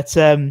fortunate. But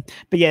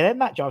yeah,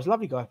 Matt Jarvis,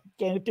 lovely guy,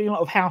 doing a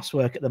lot of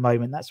housework at the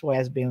moment. That's why he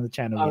hasn't been on the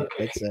channel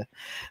yet.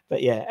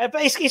 But yeah,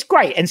 but it's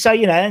great. And so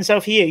and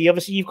so for you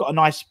obviously you've got a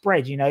nice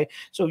spread.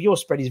 Sort of your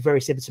spread is very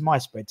similar to my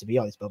spread, to be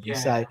honest, Bobby. Yeah.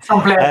 So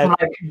some players from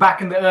like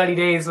back in the early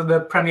days of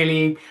the Premier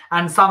League,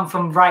 and some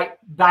from right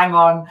bang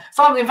on.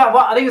 Some, in fact,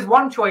 I think there's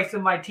one choice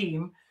in my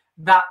team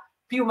that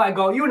people might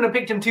go, you wouldn't have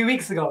picked him 2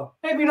 weeks ago.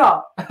 Maybe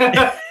not.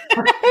 Lockdown,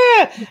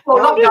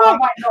 I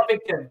might not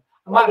pick him.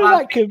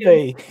 That could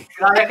be.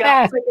 I reckon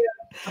I'm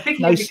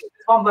picking him because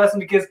it's one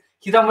person, because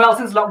he's done well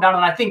since lockdown,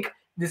 and I think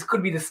this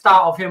could be the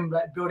start of him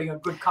building a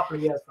good couple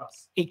of years for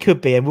us. It could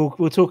be, and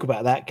we'll talk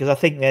about that, because I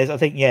think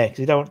because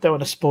we don't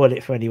want to spoil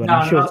it for anyone.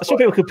 I'm sure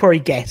people could probably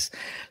guess.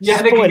 Yeah,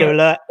 spoiler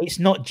alert: it's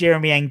not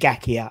Jeremy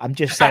Ngakia. I'm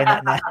just saying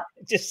that now.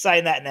 Just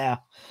saying that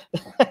now.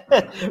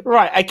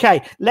 Right.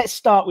 Okay. Let's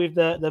start with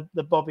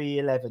the Bobby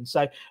 11.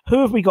 So, who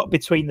have we got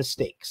between the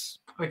sticks?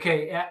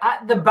 Okay,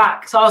 at the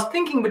back. So I was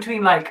thinking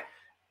between I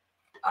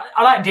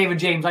like David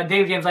James. I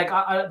think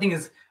one thing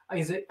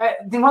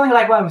I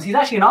like about him is he's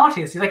actually an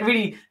artist. He's like a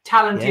really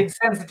talented,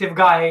 sensitive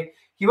guy.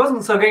 He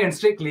wasn't so great in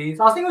Strictly.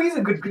 So I was thinking, he's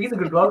a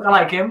good bloke. I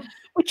like him.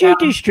 Would you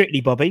do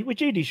Strictly, Bobby?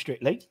 Would you do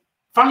Strictly?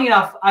 Funnily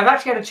enough, I've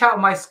actually had a chat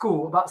with my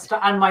school about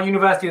and my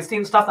university of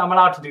stuff that I'm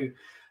allowed to do.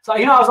 So,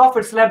 I was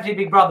offered Celebrity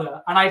Big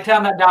Brother, and I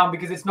turned that down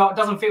because it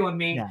doesn't fit with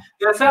me. Yeah.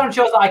 There are certain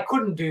shows that I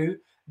couldn't do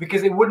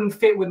because it wouldn't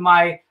fit with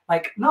my,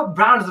 not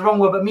brand is the wrong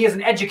word, but me as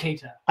an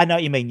educator. I know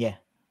what you mean, yeah.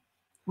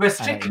 Where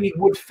Strictly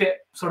would fit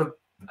sort of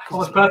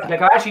almost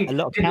perfect. I actually did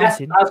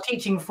lessons. I was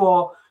teaching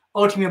for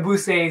Ultimi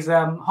Abuse's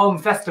home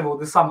festival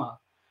this summer.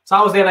 So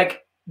I was their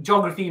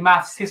geography,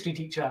 maths, history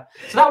teacher.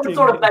 So that would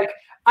sort of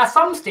at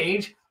some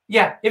stage,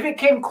 yeah, if it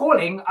came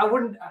calling, I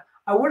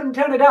wouldn't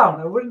turn it down.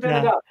 I wouldn't turn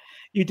it down.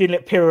 You do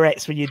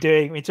pirouettes when you're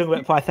talking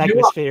about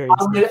Pythagoras theories.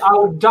 I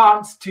would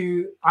dance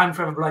to I'm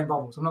Forever Blowing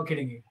Bubbles. I'm not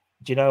kidding you.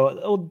 Do you know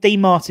what? Or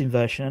Dean Martin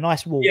version, a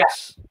nice waltz.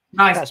 Yeah,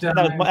 nice. That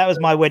was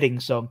my wedding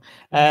song.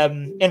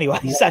 Anyway,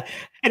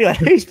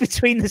 who's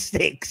between the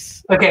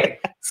sticks? Okay,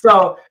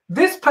 so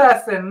this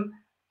person,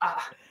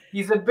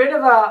 he's a bit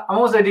of a. I'm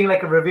also doing a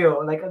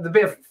reveal, a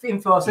bit of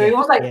info. So it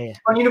was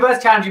on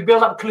Universe Challenge, you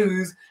build up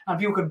clues and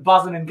people could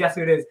buzz in and guess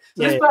who it is.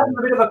 So this person's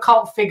a bit of a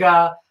cult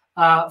figure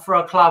for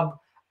a club.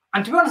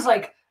 And to be honest,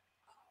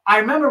 I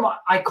remember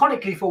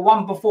iconically for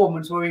one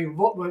performance where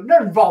we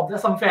not robbed,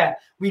 that's unfair.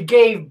 We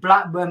gave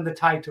Blackburn the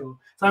title.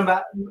 So I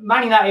remember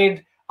Man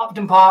United,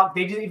 Upton Park,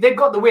 if they'd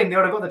got the win, they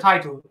would have got the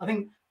title. I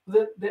think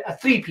a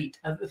three-peat,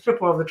 a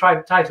triple of the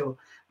title.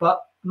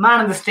 But Man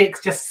in the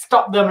Sticks just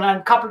stopped them,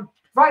 and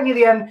right near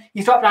the end,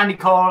 he stopped Andy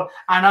Cole.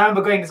 And I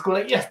remember going to school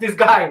yes, this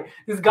guy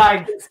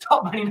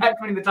stopped Man United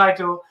winning the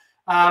title.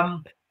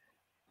 And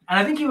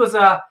I think he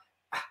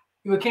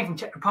came from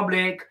Czech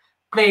Republic,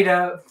 played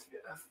a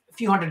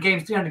few 300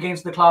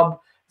 games for the club.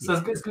 So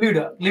it's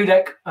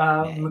Ludek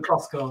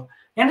McCloskey.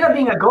 He ended up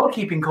being a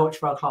goalkeeping coach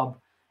for our club.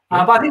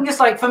 But I think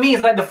for me,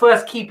 it's the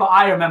first keeper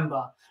I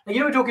remember.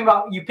 You were talking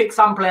about, you pick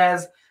some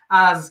players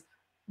as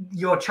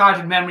your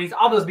childhood memories,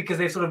 others because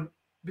they've sort of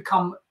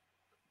become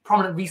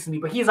prominent recently.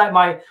 But he's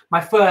my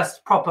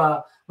first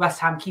proper West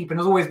Ham keeper, and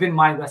has always been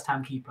my West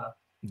Ham keeper.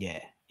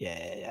 Yeah.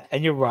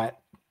 And you're right.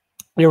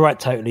 You're right,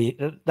 totally.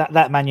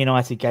 That Man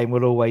United game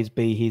will always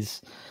be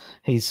his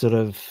sort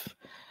of,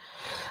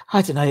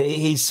 I don't know,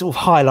 his sort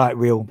of highlight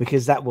reel,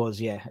 because that was,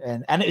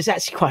 and it was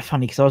actually quite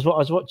funny because I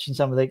was watching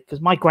some of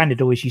because my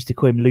granddad always used to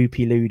call him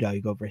Loopy Ludo,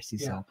 God rest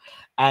his soul,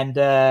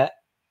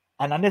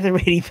 and I never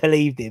really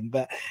believed him,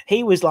 but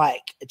he was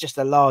just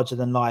a larger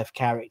than life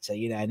character,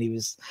 and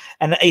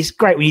and it's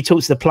great when you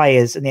talk to the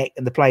players and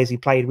the players who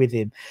played with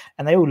him,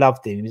 and they all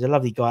loved him. He was a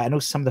lovely guy, and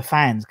also some of the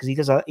fans, because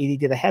he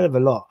did a hell of a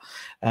lot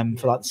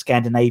for the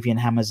Scandinavian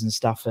Hammers and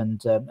stuff,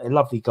 and a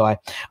lovely guy.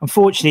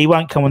 Unfortunately, he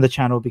won't come on the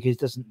channel because he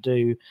doesn't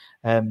do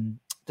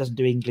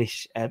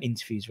English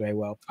interviews very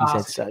well. He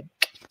said so.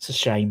 It's a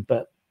shame,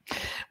 but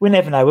we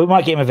never know. We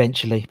might get him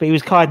eventually, but he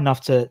was kind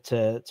enough to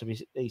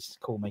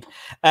call me.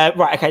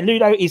 Right, okay.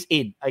 Ludo is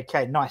in.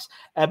 Okay, nice.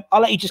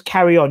 I'll let you just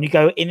carry on. You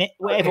go in it,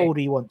 whatever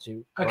order you want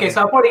to. Okay,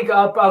 so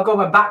I'll go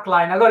my back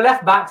line. I'll go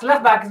left back. So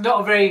left back is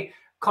not a very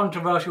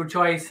controversial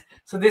choice.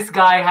 So this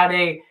guy had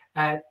a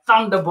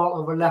thunderbolt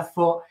of a left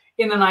foot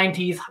in the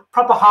 90s,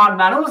 proper hard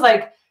man, almost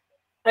like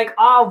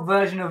our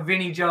version of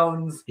Vinnie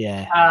Jones.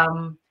 Yeah.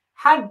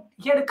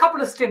 He had a couple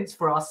of stints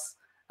for us,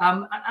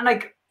 and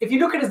if you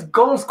look at his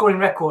goal scoring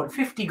record,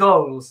 50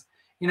 goals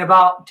in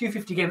about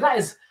 250 games, that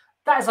is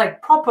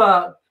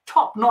proper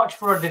top notch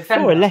for a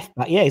defender. For a left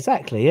back, yeah,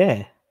 exactly,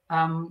 yeah.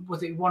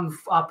 Was it won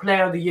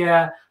Player of the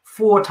Year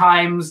 4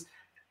 times?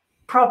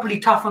 Properly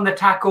tough on the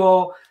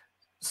tackle,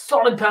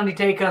 solid penalty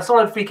taker,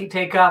 solid free kick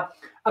taker.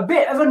 A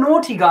bit of a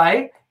naughty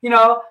guy,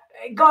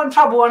 got in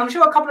trouble, and I'm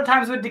sure a couple of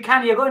times with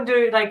Dicania got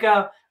into like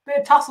a bit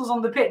of tussles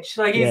on the pitch.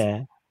 So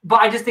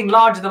but I just think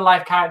larger than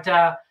life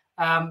character.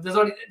 There's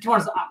only, to be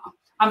honest,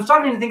 I'm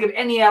struggling to think of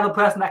any other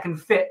person that can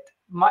fit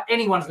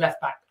anyone's left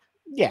back.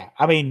 Yeah,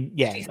 I mean,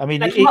 like it's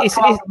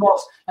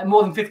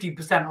more than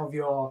 50% of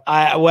your.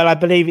 I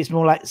believe it's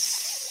more like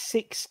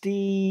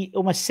 60,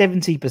 almost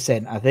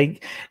 70%. I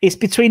think it's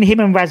between him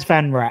and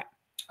Razvan Rat.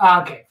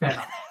 Okay, fair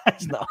enough.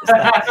 That's not.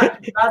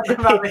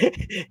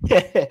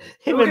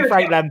 Him and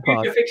Frank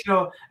Lampard.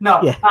 Fictional. No,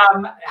 yeah.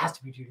 It has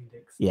to be Julian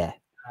Dix. Yeah.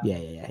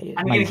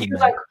 And again, he was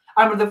like,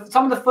 I remember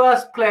some of the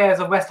first players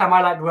of West Ham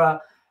I liked were,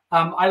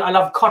 I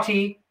love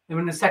Cotty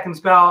in the second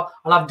spell.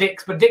 I love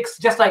Dix, but Dix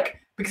just like,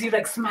 because he's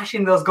like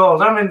smashing those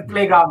goals. I remember in the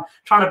playground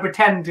trying to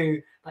pretend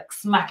to like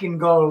smacking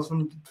goals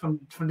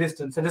from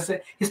distance. And just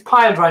his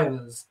pile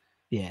drivers.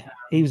 Yeah,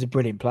 he was a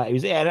brilliant player. He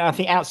was, and I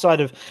think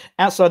outside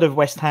of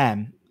West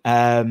Ham,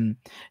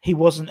 he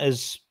wasn't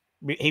as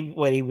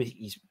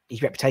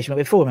his reputation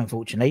went before him,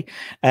 unfortunately.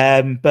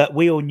 But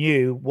we all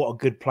knew what a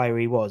good player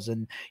he was,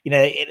 and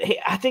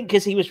I think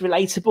because he was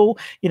relatable,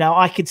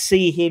 I could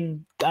see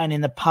him going in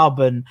the pub,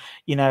 and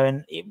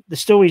the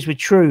stories were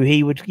true.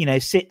 He would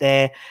sit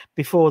there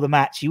before the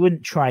match. He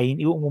wouldn't train.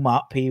 He wouldn't warm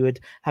up. He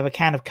would have a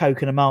can of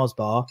Coke and a Mars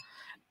bar,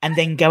 and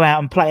then go out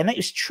and play. And that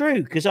was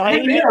true because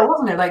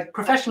wasn't it? Like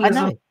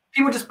professionalism.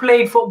 People just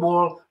played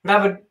football, would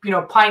have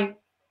a pint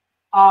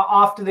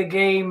after the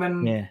game,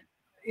 and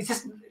it's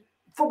just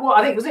football.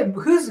 I think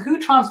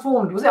who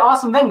transformed? Was it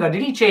Arsene Wenger?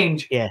 Did he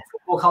change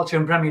football culture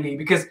in Premier League?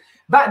 Because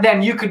back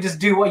then you could just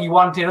do what you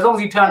wanted as long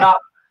as you turned up,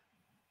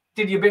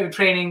 did your bit of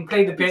training,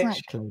 played the pitch.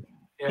 Exactly.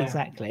 Yeah.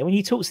 Exactly. When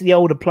you talk to the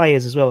older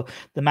players as well,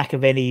 the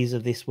McAvennies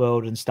of this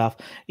world and stuff,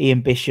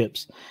 Ian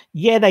Bishops,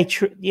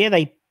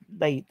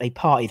 they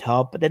partied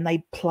hard, but then they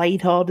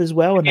played hard as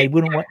well, and they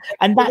wouldn't want.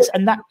 And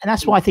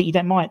that's why I think you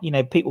don't mind.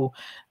 People.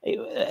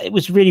 It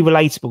was really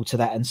relatable to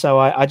that, and so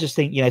I just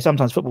think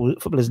sometimes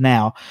footballers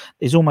now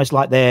is almost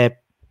like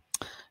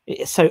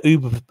it's so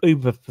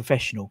uber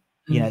professional.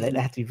 They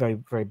have to be very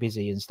very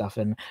busy and stuff,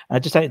 and I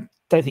just don't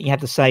think you have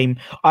the same.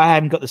 I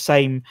haven't got the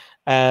same.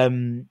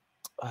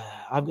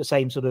 I've got the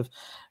same sort of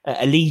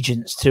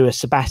allegiance to a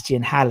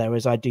Sebastian Haller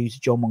as I do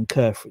to John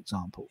Moncur, for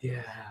example.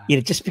 Yeah.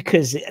 Just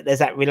because there's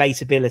that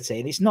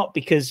relatability, and it's not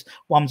because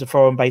one's a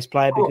foreign-based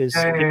player, because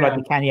people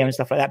like Canio and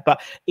stuff like that,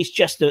 but it's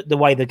just the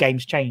way the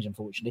game's changed,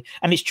 unfortunately.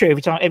 And it's true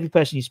every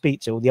person you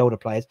speak to, all the older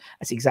players,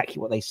 that's exactly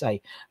what they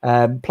say.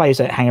 Players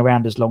don't hang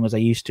around as long as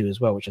they used to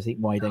as well, which I think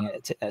why you don't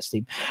get that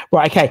steam.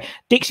 Right, okay.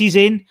 Dixie's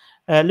in.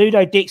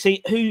 Ludo,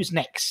 Dixie. Who's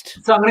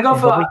next? So I'm going to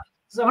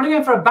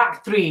go for a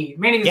back three,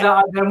 mainly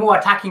because there are more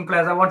attacking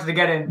players I wanted to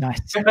get in.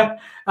 Nice.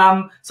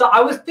 So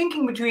I was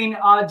thinking between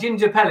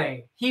Ginger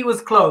Pele. He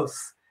was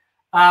close.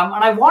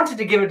 And I wanted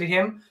to give it to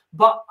him,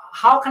 but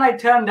how can I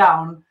turn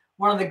down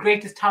one of the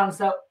greatest talents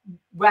that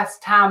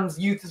West Ham's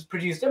youth has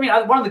produced? I mean,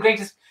 one of the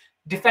greatest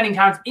defending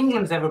talents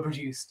England's ever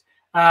produced.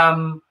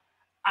 And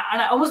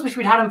I almost wish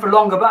we'd had him for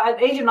longer, but at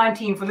the age of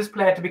 19, for this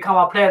player to become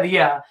our player of the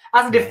year,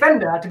 as a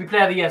defender, to be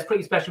player of the year is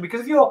pretty special,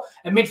 because if you're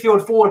a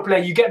midfield forward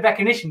player, you get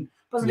recognition.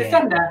 But as a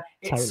defender,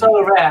 it's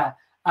so rare.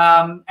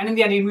 And in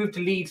the end, he moved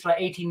to Leeds for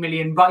like 18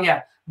 million.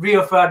 But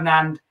Rio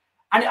Ferdinand.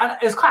 And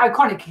it was quite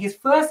iconic. His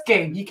first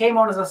game, he came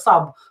on as a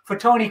sub for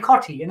Tony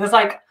Cottee. And it's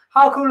like,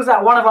 how cool is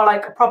that? One of our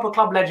like proper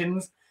club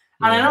legends.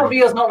 And I know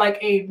Rio's not like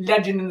a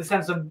legend in the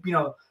sense of,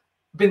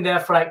 been there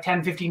for like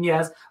 10, 15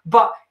 years.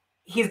 But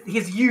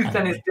his youth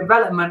and his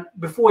development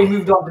before he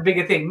moved on to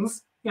bigger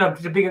things,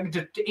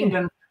 to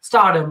England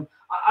stardom,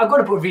 I've got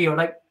to put Rio,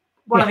 like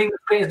one of the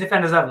greatest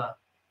defenders ever.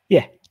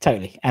 Yeah,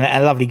 totally. And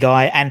a lovely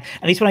guy. And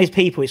he's one of those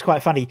people, it's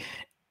quite funny.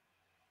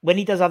 When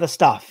he does other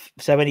stuff,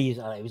 so when he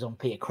was on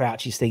Peter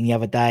Crouch's thing the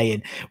other day,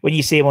 and when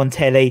you see him on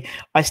telly,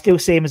 I still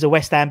see him as a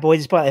West Ham boy,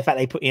 despite the fact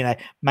they put,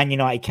 Man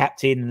United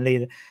captain and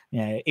leader,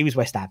 he was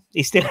West Ham.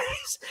 He's still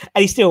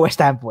a West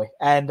Ham boy.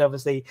 And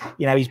obviously,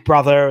 his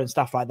brother and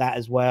stuff like that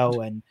as well.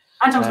 And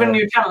Anton's been a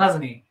new channel,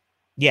 hasn't he?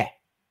 Yeah.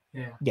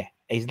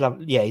 He's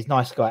lovely. Yeah, he's a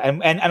nice guy.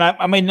 And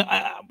I mean,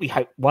 we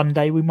hope one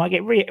day we might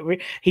get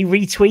he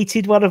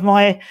retweeted one of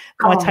my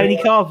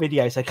Tony Carr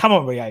videos. So come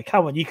on, Rio,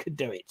 come on, you could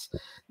do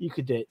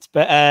it.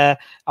 But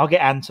I'll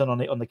get Anton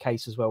on the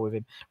case as well with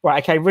him.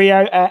 Right, okay,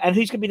 Rio. And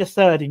who's going to be the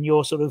third in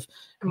your sort of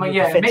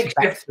defensive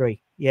back three?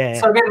 Yeah.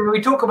 So again, when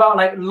we talk about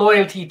like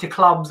loyalty to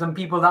clubs and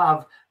people that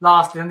have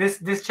lasted, and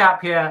this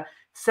chap here,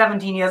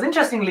 17 years.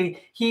 Interestingly,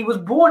 he was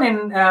born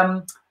in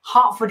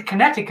Hartford,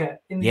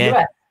 Connecticut, in the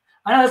US.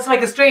 I know it's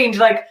like a strange,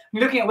 like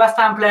looking at West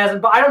Ham players,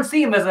 but I don't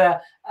see him as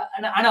I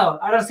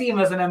don't see him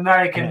as an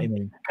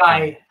American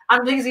guy.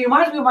 And the thing is, he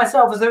reminds me of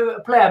myself as a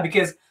player,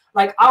 because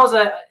like I was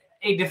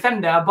a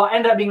defender, but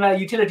ended up being like a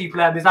utility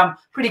player because I'm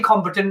pretty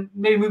competent,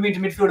 maybe moving to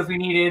midfield if we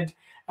needed,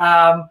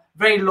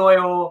 very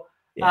loyal.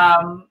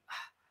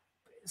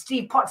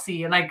 Steve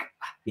Potsy, and like,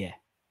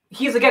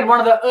 he's again one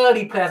of the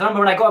early players. I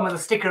remember when I got him as a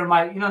sticker in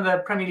my,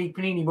 the Premier League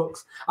Panini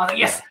books. I was like,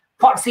 yes,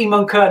 Potsy,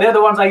 Munker. They're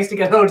the ones I used to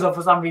get loads of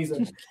for some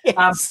reason.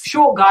 Yes.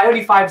 Short guy,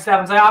 only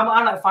 5'7". So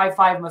I'm like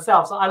 5'5"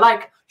 myself. So I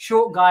like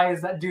short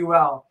guys that do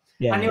well.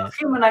 Yeah, and it was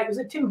him and was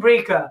it Tim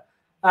Breaker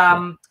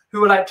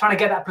who were like trying to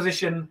get that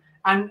position.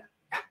 And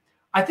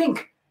I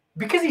think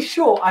because he's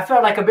short, I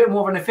felt like a bit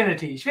more of an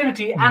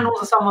affinity, and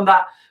also someone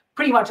that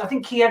pretty much, I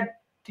think he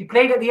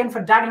played at the end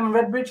for Dagenham and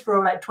Redbridge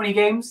for like 20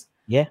 games.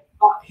 Yeah.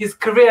 But his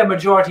career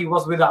majority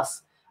was with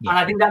us. Yeah. And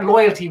I think that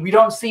loyalty, we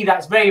don't see that.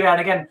 It's very rare.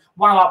 And again,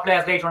 one of our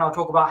players later on I'll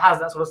talk about has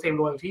that sort of same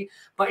loyalty.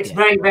 But it's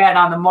very rare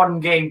now in the modern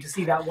game to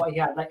see that what he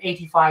had, like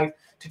 85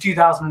 to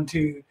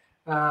 2002,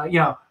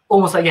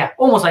 almost like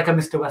a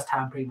Mr. West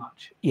Ham, pretty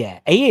much. Yeah,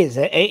 he is,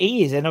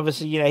 and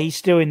obviously, he's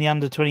still in the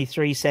under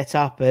 23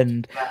 setup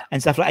and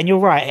stuff like. And you're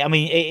right. I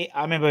mean,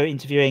 I remember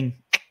interviewing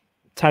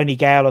Tony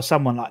Gale or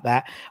someone like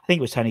that. I think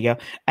it was Tony Gale,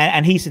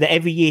 and he said that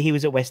every year he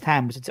was at West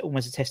Ham was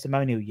almost a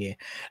testimonial year,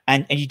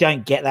 and you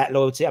don't get that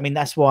loyalty. I mean,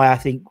 that's why I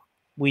think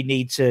we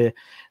need to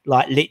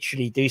like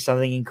literally do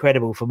something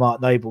incredible for Mark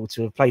Noble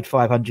to have played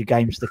 500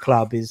 games for the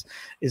club is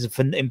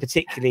in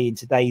particularly in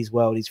today's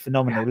world is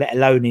phenomenal, let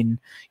alone in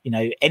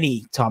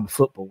any time of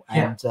football.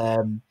 And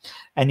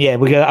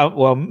we're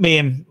gonna me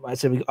and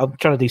I'm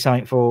trying to do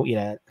something for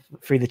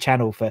through the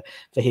channel for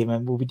him,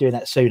 and we'll be doing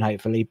that soon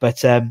hopefully.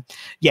 But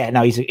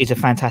he's a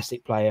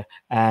fantastic player.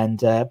 And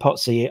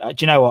Potsy,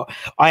 do you know what,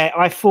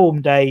 I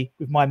formed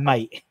with my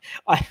mate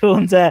a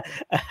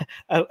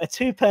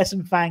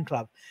 2-person fan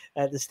club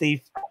at the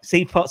Steve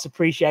Potts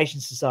Appreciation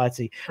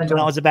Society when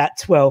I was about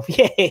 12.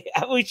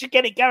 Yeah, we should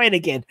get it going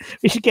again.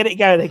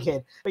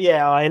 But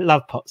yeah, I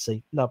love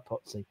Potsy.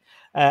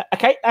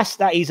 Okay,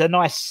 that is a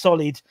nice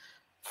solid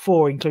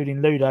 4,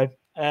 including Ludo.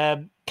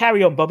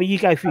 Carry on, Bobby. You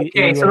go for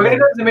Okay, so we're going to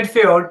go to the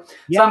midfield.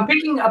 Yep. So I'm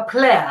picking a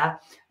player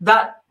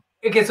that.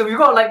 Okay, so we've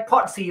got like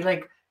Potsy,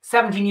 like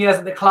 17 years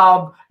at the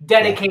club,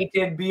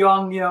 dedicated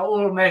beyond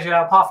all measure,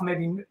 apart from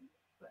maybe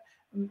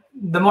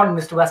the modern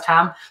Mr. West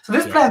Ham. So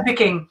this player I'm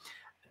picking,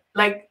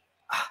 like,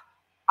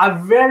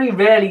 I've very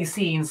rarely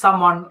seen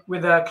someone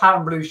with a clout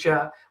and blue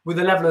shirt with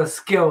a level of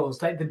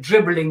skills, like the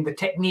dribbling, the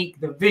technique,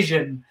 the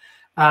vision.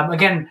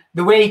 Again,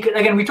 the way he could.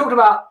 Again, we talked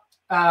about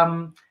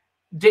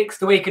Dix,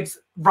 the way he could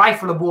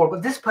rifle a ball,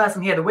 but this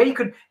person here, the way he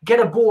could get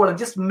a ball and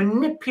just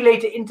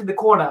manipulate it into the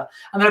corner.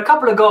 And there are a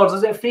couple of goals.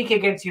 Was it a free kick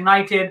against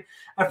United,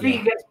 a free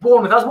kick against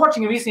Bournemouth? I was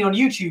watching him recently on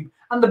YouTube,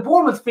 and the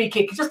Bournemouth free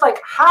kick is just like,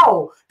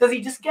 how does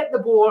he just get the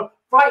ball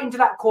right into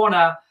that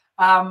corner?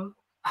 And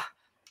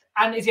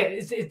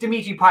it's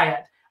Dimitri Payet.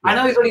 Yeah. I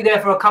know he's only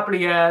there for a couple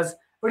of years,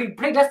 but he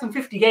played less than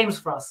 50 games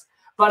for us.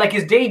 But like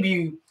his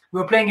debut,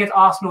 we were playing against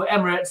Arsenal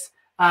Emirates,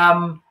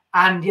 and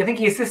I think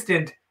he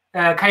assisted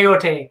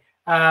Coyote.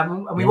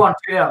 And we won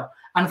 2-0.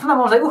 And from that, I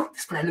was like, "Oh,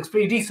 this player looks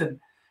pretty decent."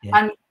 Yeah.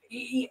 And do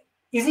you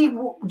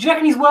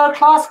reckon he's world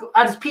class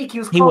at his peak? He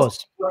was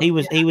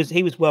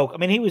well. I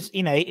mean, he was.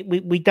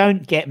 We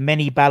don't get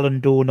many Ballon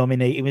d'Or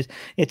nominees. It was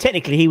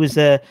technically he was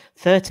the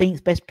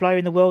 13th best player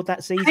in the world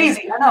that season.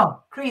 Crazy, I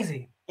know,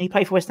 crazy. And he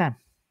played for West Ham.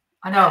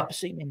 I know,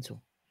 absolutely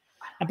mental.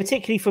 And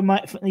particularly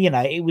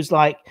it was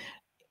like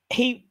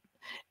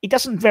it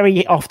doesn't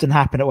very often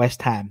happen at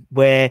West Ham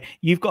where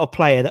you've got a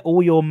player that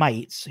all your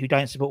mates who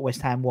don't support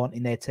West Ham want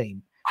in their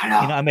team. I know.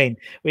 You know what I mean?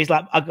 Where it's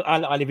like,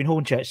 I live in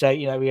Hornchurch, so,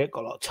 we've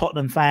got a lot of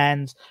Tottenham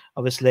fans,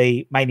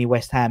 obviously, mainly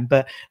West Ham,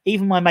 but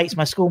even my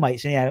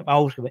schoolmates, my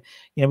old school,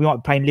 we might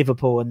be playing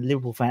Liverpool, and the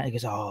Liverpool fan, he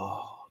goes,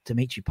 "Oh,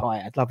 Dimitri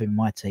Payet, I'd love him in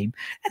my team."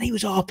 And he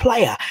was our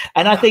player.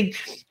 And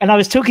I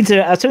was talking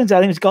to, I think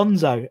it was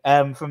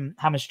Gonzo from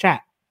Hammer's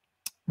Chat.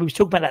 We was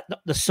talking about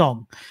the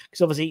song,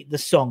 because obviously the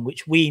song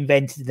which we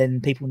invented, then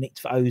people nicked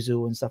for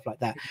Ozil and stuff like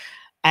that.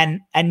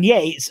 And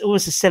it's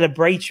always a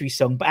celebratory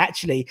song, but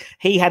actually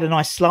he had a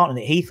nice slant on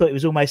it. He thought it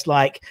was almost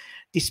like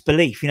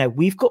disbelief.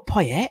 We've got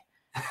Payet.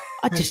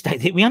 I just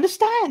don't think we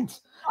understand.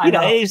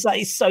 It's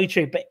like, it's so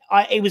true. But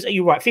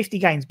you're right, 50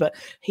 games, but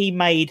he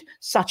made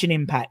such an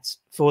impact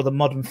for the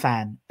modern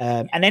fan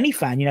and any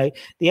fan.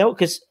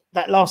 Because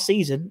that last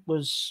season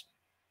was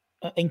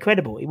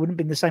incredible. It wouldn't have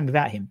been the same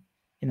without him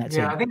in that team.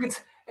 Yeah, I think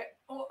it's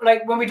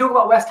like when we talk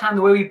about West Ham,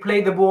 the way we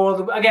play the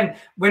ball. Again,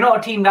 we're not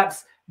a team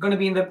that's going to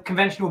be in the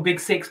conventional big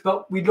six,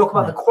 but we talk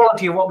about the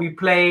quality of what we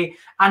play.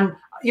 And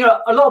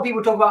a lot of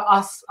people talk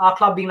about our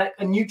club being like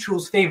a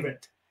neutral's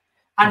favorite,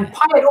 and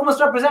Payet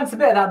almost represents a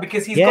bit of that,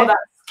 because he's got that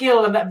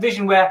skill and that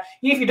vision where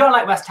if you don't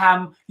like West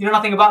Ham, you know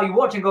nothing about it, you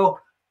watch and go,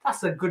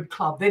 that's a good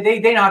club, they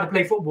know how to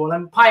play football.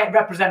 And Payet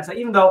represents that,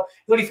 even though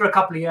only for a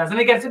couple of years. And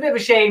again, it's a bit of a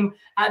shame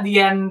at the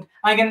end.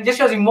 And again, it just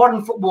shows you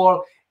modern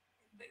football,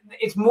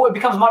 it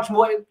becomes much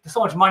more, there's so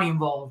much money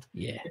involved.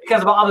 Yeah, it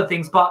becomes about other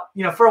things. But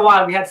for a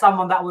while we had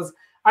someone that was,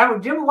 I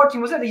remember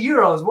watching, was it the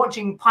Euros,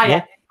 watching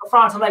Payet for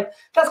France, and like,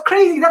 that's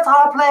crazy, that's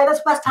our player,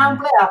 that's West Ham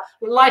player,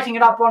 lighting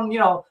it up on,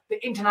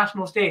 the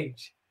international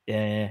stage.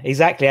 Yeah,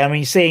 exactly. I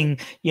mean, seeing,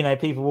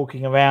 people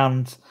walking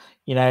around,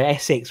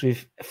 Essex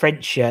with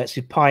French shirts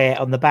with Payet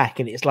on the back,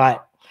 and it's like,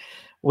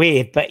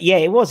 weird, but yeah,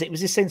 it was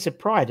a sense of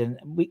pride, and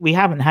we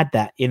haven't had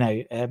that,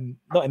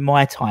 not in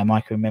my time I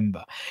can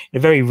remember.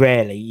 Very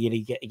rarely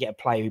you get a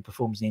player who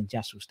performs in the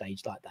international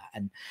stage like that,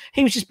 and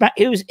he was just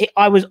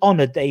I was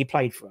honored that he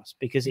played for us,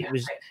 because it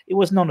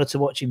was an honor to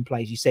watch him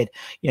play. As you said,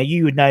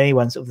 you would know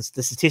anyone sort of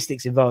the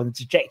statistics involved, the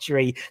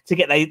trajectory to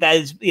get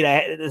those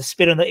the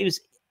spin on that.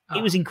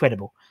 It was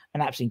incredible,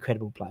 an absolutely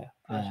incredible player,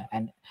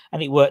 and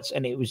it worked,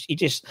 and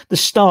the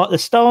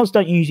stars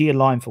don't usually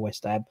align for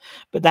West Ham,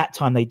 but that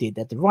time they did.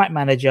 They had the right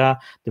manager,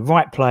 the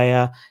right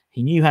player.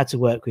 He knew how to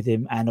work with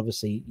him, and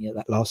obviously,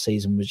 that last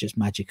season was just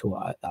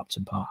magical at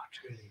Upton Park.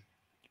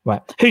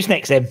 Right, who's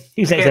next then?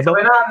 So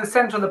we're now in the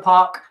centre of the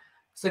park,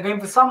 so going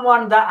for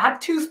someone that had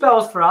 2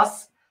 spells for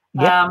us.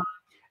 Yep.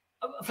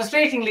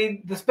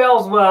 Frustratingly, the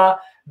spells were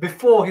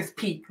before his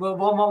peak. One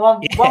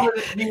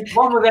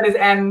was at his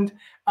end,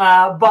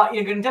 but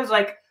in terms of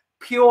like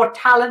pure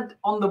talent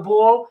on the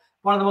ball,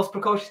 one of the most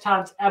precocious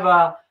talents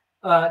ever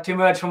to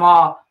emerge from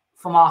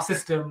our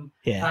system.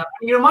 Yeah.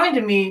 He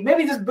reminded me,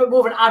 maybe just a bit more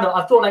of an adult.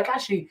 I thought, like,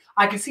 actually,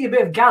 I could see a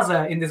bit of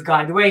Gaza in this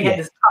guy, the way he had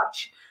this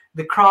touch,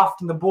 the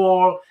craft and the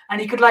ball, and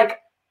he could like.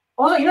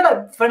 Also,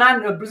 like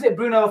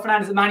Bruno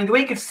Fernandes at Man, the way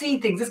he could see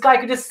things. This guy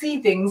could just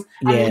see things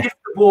and lift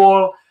the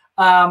ball.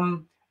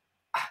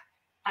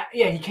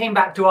 He came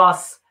back to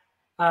us.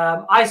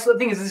 I sort of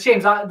think it's a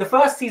shame. The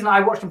first season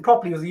I watched him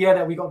properly was the year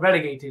that we got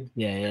relegated.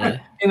 Yeah.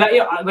 In that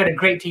year, we had a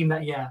great team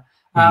that year.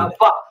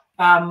 But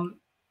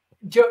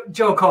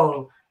Joe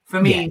Cole,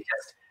 for me,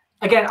 just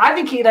again, I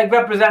think he like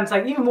represents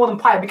like even more than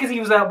Pyatt, because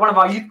he was one of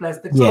our youth players.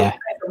 The players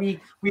that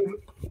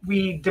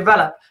we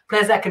develop,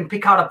 players that can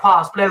pick out a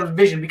pass, players with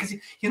vision, because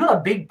he's not a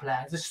big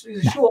player. He's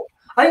a short.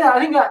 I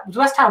think that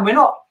West Ham we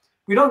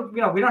don't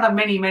have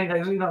many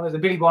there's a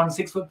Billy Bond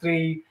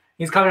 6'3".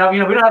 He's coming up. We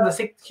don't have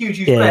the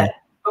huge players,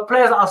 but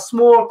players that are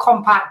small,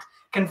 compact,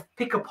 can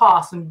pick a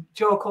pass, and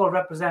Joe Cole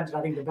represented,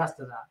 I think, the best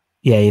of that.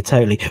 Yeah,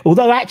 totally.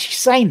 Although actually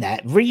saying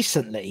that,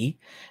 recently,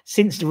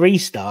 since the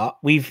restart,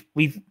 we've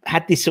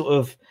had this sort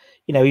of,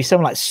 he's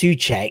someone like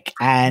Souček,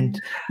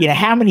 and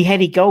how many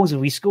headed goals have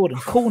we scored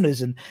and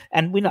corners,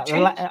 and we're not.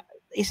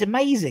 It's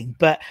amazing,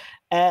 but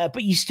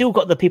you still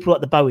got the people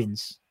like the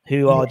Bowens,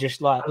 who are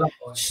just like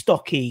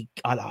stocky.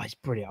 It's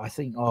brilliant. I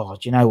think. Oh,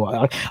 do you know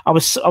what? I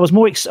was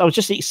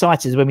just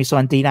excited when we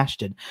signed Dean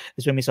Ashton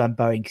as when we signed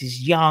Bowen, because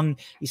he's young,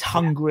 he's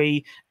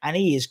hungry, and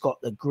he has got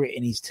the grit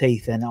in his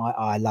teeth, and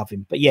I love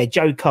him. But yeah,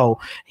 Joe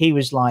Cole, he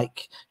was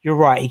like, you're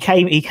right. He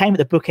came at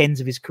the bookends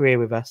of his career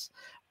with us,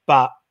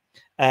 but.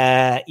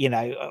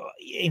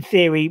 In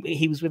theory,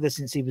 he was with us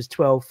since he was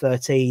 12,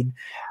 13,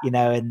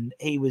 and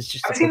he was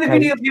just. I've seen the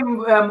video of him,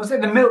 was it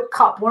the Milk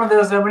Cup? One of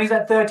those when he's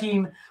at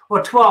 13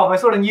 or 12. I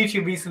saw it on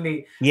YouTube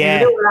recently. Yeah.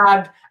 He's a little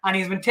lad, and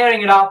he's been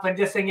tearing it up and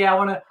just saying,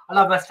 I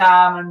love West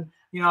Ham, and,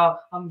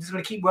 I'm just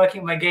going to keep working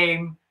on my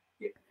game.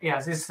 Yeah,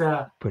 it's this.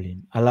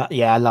 Brilliant. I loved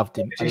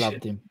him. Magician. I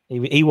loved him.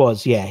 He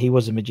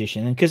was a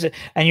magician.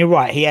 And you're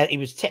right. He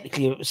was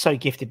technically so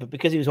gifted, but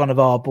because he was one of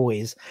our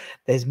boys,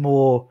 there's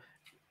more.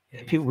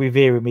 People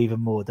revere him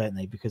even more, don't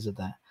they, because of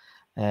that?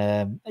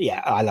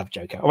 I love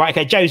Joe Cole. All right,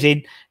 okay, Joe's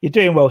in. You're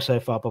doing well so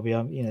far, Bobby.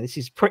 This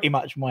is pretty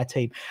much my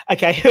team.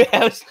 Okay, who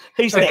else?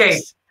 Who's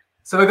next?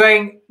 So we're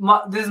going.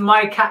 This is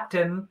my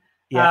captain.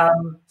 Yeah.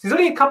 So he's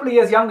only a couple of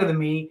years younger than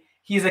me.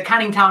 He's a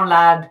Canning Town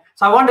lad.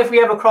 So I wonder if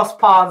we ever cross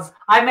paths.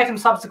 I met him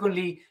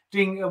subsequently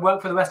doing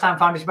work for the West Ham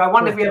Foundation, but I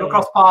wonder if we ever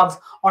cross paths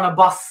on a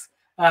bus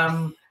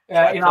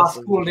in our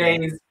school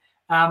days.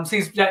 So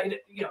he's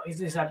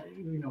had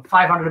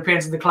 500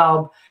 appearances at the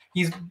club.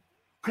 He's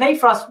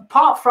played for us.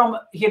 Apart from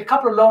he had a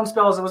couple of loan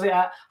spells. Was it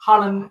at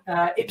Harlan,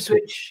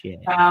 Ipswich?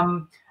 Yeah.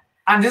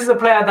 And this is a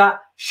player that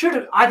should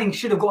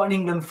have got an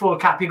England full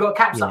cap. He got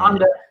caps at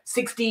under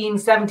 16,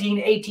 17,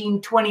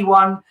 18,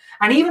 21,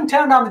 and he even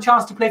turned down the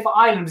chance to play for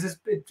Ireland.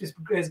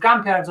 His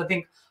grandparents, I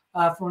think,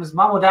 from his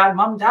mum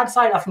and dad's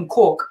side are from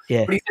Cork.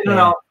 Yeah. But he said,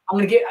 no, I'm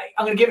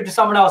gonna give it to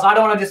someone else. I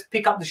don't want to just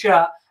pick up the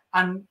shirt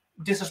and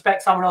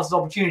disrespect someone else's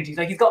opportunities.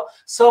 Like, he's got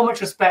so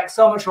much respect,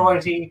 so much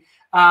loyalty.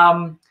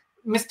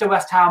 Mr.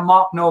 West Ham,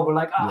 Mark Noble.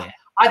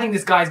 I think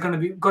this guy's got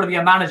to be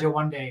a manager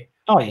one day.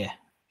 Oh yeah.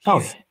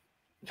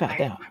 Without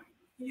doubt.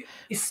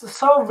 It's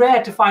so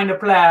rare to find a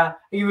player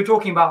you were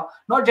talking about,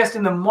 not just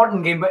in the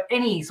modern game, but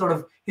any sort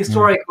of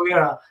historical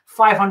era.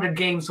 500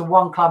 games for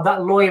one club,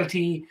 that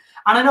loyalty.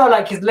 And I know,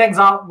 like, his legs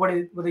aren't what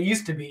they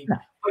used to be,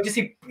 but just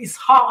his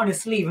heart on his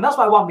sleeve. And that's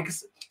why I want,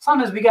 because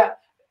sometimes we get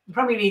the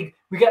Premier League,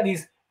 we get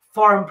these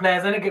foreign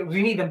players, and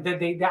we need them.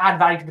 They add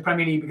value to the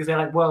Premier League because they're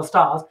like world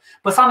stars.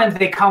 But sometimes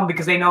they come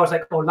because they know it's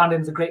like,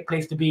 London's a great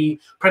place to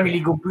be. Premier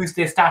League will boost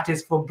their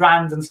status for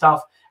brands and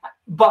stuff.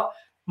 But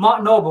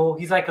Mark Noble,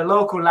 he's like a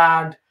local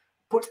lad,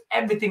 puts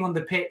everything on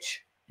the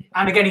pitch.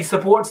 And again, he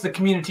supports the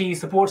community,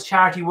 supports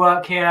charity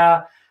work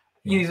here.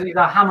 He's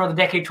a Hammer of the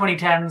Decade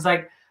 2010s.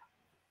 Like,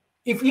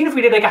 even if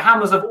we did like a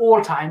Hammers of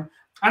all time,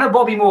 I know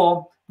Bobby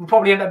Moore would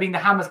probably end up being the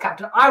Hammers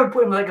captain. I would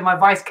put him like my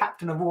vice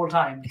captain of all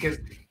time, because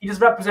he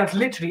just represents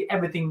literally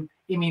everything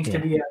it means to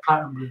be a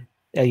Platinum Blue.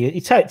 Yeah,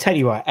 you're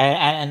totally right.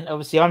 And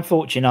obviously, I'm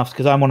fortunate enough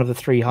because I'm one of the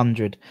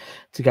 300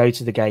 to go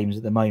to the games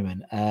at the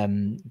moment.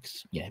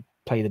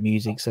 Play the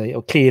music.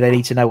 So clearly, they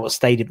need to know what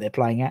stadium they're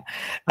playing at.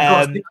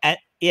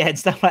 And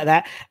stuff like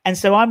that. And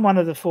so I'm one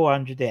of the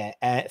 400 there,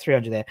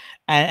 300 there.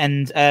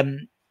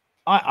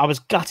 I was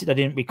gutted I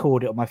didn't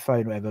record it on my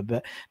phone or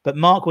whatever, but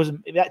Mark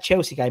wasn't, that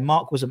Chelsea game,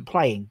 Mark wasn't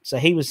playing. So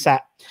he was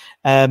sat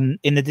in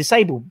the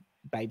disabled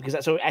bay because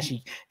that's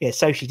actually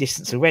socially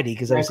distanced already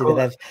because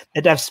obviously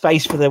they'd have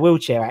space for the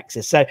wheelchair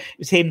access. So it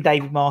was him,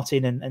 David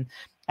Martin,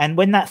 and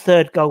when that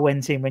third goal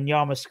went in, when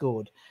Yarma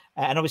scored,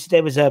 and obviously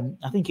there was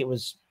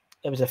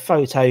a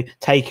photo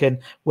taken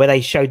where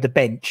they showed the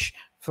bench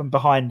from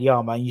behind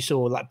Yarma, and you saw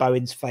like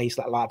Bowen's face,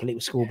 like a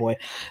little schoolboy.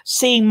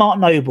 Seeing Mark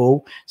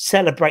Noble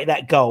celebrate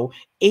that goal,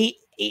 he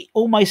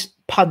almost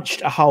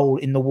punched a hole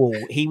in the wall.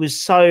 He was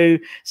so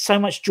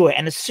much joy,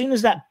 and as soon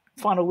as that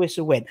final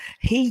whistle went,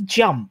 he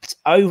jumped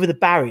over the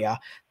barrier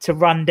to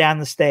run down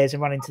the stairs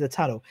and run into the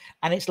tunnel.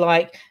 And it's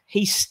like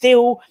he's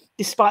still,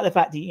 despite the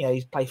fact that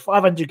he's played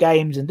 500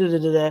 games and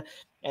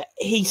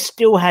he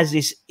still has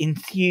this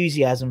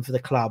enthusiasm for the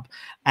club,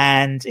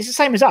 and it's the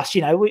same as us.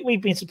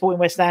 We've been supporting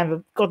West Ham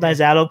for God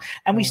knows how long,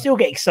 and we still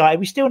get excited.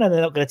 We still know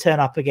they're not going to turn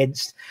up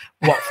against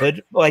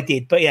Watford. Well, I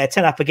did, but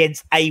turn up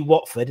against a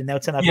Watford, and they'll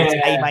turn up against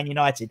a Man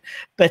United.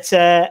 But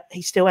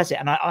he still has it,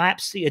 and I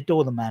absolutely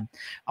adore the man.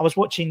 I was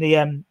watching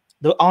the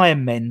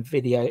Iron Men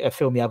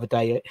film the other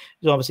day. It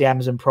was obviously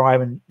Amazon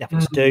Prime and nothing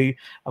to do.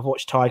 I've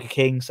watched Tiger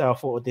King, so I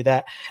thought I'd do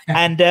that.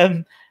 And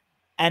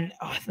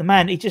the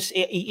man, he just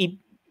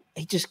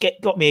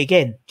got me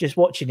again, just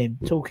watching him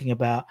talking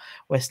about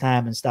West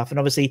Ham and stuff. And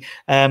obviously,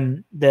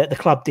 the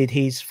club did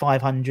his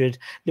 500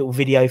 little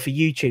video for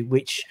YouTube,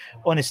 which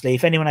honestly,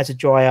 if anyone has a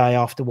dry eye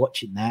after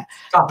watching that,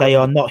 they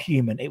are not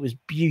human. It was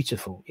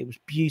beautiful. It was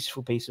a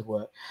beautiful piece of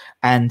work.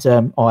 And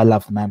I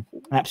love the man.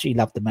 I absolutely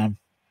love the man.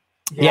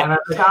 Yeah.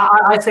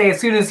 I'd say as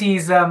soon as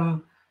he's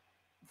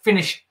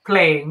finished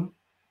playing,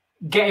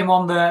 get him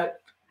on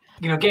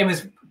get him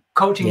his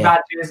coaching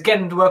badges,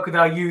 get him to work with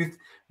our youth,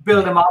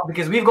 build him up,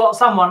 because we've got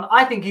someone,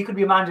 I think he could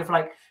be a manager for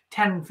like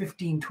 10,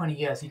 15, 20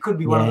 years. He could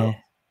be one of them.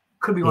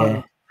 Could be one of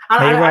them.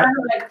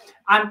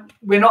 And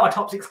we're not a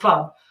top 6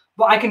 club,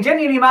 but I can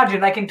genuinely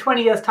imagine like in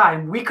 20 years'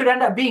 time, we could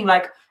end up being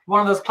like one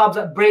of those clubs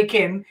that break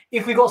in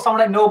if we got someone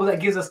like Noble that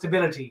gives us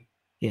stability.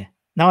 Yeah.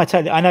 No,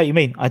 I know what you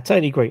mean. I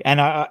totally agree.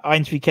 And I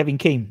interviewed Kevin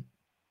Keane,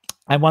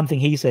 and one thing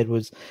he said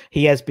was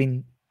he has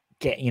been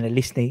getting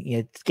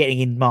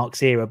in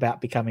Mark's ear about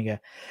becoming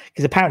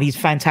because apparently he's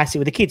fantastic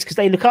with the kids because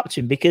they look up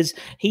to him because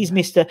he's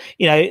Mr.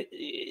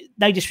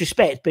 No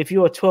disrespect, but if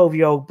you're a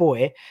 12-year-old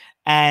boy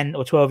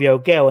or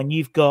 12-year-old girl and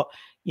you've got,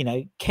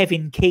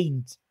 Kevin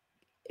Keane,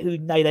 who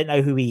they don't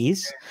know who he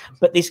is,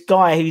 but this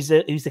guy who's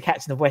the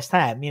captain of West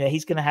Ham,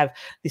 he's going to have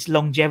this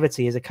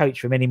longevity as a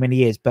coach for many, many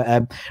years.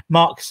 But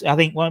Mark's, I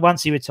think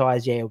once he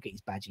retires, he'll get his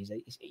badges.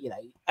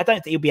 I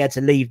don't think he'll be able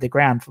to leave the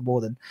ground for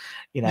more than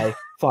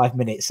 5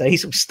 minutes. So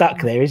he's sort of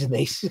stuck there, isn't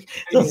he?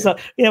 When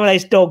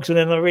those dogs when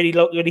they're on a really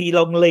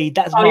long lead.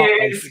 That's Mark.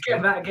 Just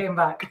get him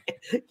back.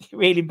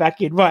 Reel him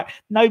back in. Right,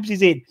 Nobes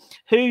is in.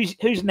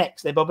 Who's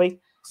next there, Bobby?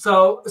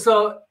 So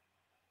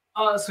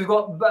we've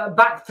got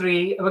back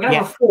 3. We're going to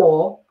have a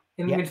 4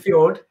 in the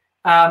midfield.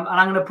 And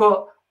I'm going to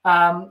put...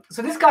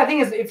 so this guy, thing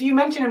is, if you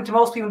mention him to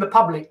most people in the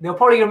public, they'll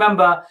probably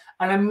remember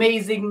an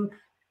amazing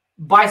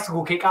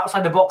bicycle kick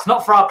outside the box,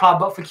 not for our club,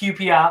 but for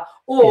QPR.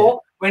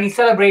 Or when he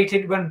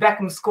celebrated when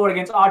Beckham scored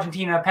against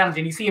Argentina a penalty,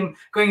 and you see him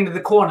going into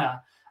the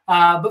corner.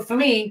 But for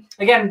me,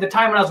 again, the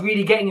time when I was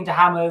really getting into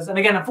Hammers, and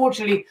again,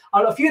 unfortunately,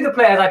 a few of the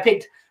players I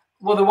picked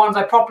were the ones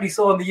I properly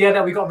saw in the year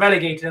that we got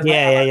relegated.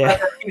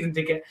 Season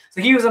ticket.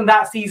 So he was in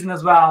that season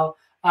as well.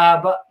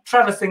 But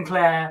Trevor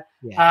Sinclair,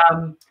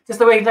 just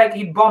the way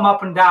he'd bomb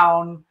up and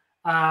down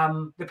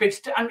the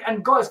pitch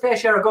and got his fair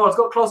share of goals,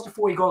 got close to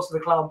 40 goals for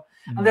the club.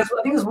 And I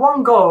think there's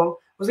one goal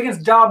was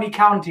against Derby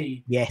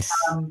County. Yes.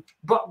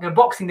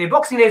 Boxing Day.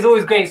 Boxing Day is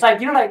always great. It's like,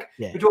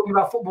 we're talking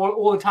about football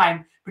all the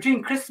time.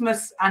 Between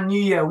Christmas and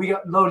New Year, we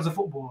got loads of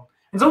football.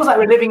 It's almost like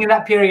we're living in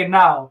that period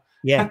now.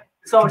 Yeah.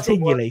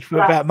 Continually for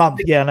about a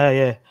month.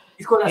 Yeah.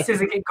 He's got that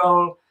scissor kick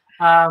goal.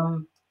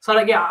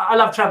 I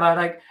love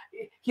Trevor.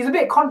 He's a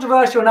bit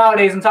controversial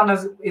nowadays, and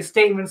sometimes his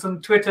statements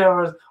on Twitter,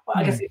 or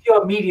I guess if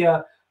you're a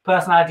media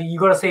personality, you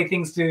got to say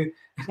things to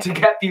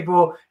get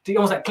people to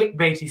almost like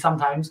clickbaity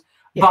sometimes.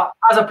 Yeah. But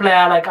as a player,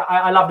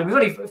 I loved him. He's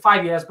only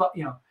 5 years, but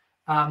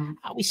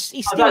he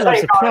still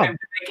loves the club.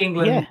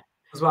 England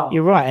as well.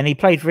 You're right, and he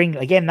played for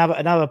England again.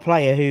 Another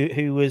player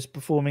who was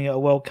performing at a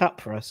World Cup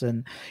for us,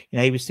 and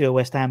he was still a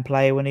West Ham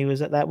player when he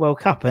was at that World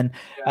Cup, and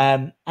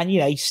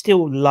he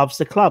still loves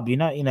the club.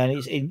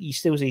 He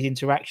still sees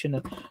interaction.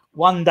 And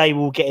one day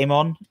we'll get him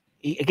on.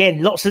 He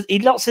likes loads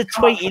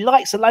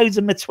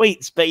of my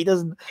tweets, but he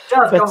doesn't.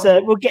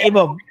 We'll get him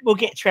on. We'll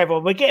get Trevor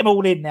on. We'll get him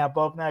all in now,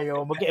 Bob. Now you're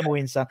on. We'll get him all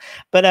in, son.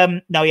 But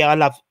I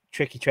love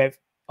Tricky Trev,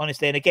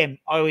 honestly. And again,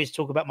 I always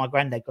talk about my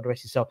granddad, God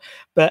rest his soul.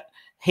 But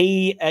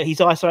his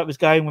eyesight was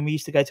going when we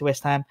used to go to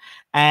West Ham,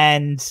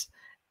 and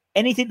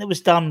anything that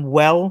was done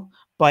well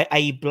by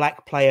a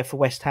black player for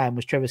West Ham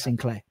was Trevor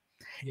Sinclair.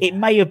 Yeah. It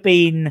may have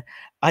been,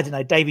 I don't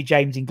know, David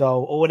James in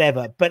goal or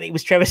whatever, but it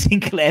was Trevor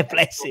Sinclair,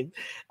 bless him.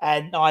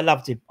 And I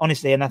loved him,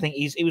 honestly. And I think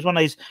he was one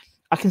of those,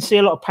 I can see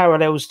a lot of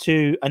parallels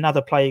to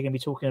another player you're going to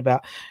be talking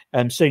about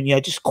soon.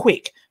 Just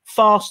quick,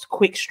 fast,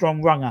 quick,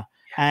 strong runner.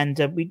 And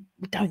we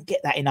don't get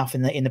that enough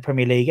in the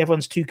Premier League.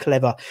 Everyone's too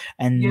clever.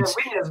 And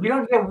wingers. We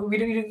don't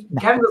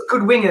having those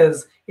good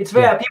wingers. It's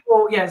rare.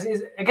 People,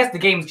 I guess the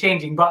game's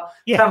changing, but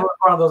Trevor was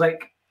one of those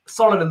like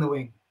solid in the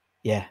wing.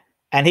 Yeah.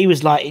 And he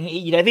was like,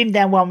 him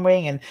down one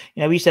wing, and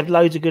we used to have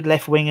loads of good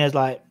left wingers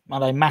like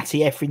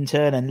Matty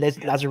Etherington and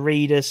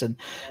Lazaridis, and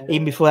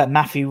even before that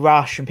Matthew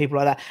Rush and people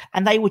like that.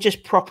 And they were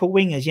just proper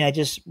wingers,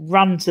 just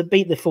run to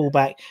beat the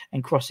fullback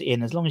and cross it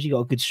in. As long as you got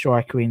a good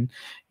striker in,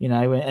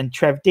 and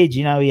Trev did,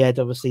 he had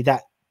obviously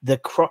that the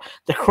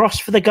cross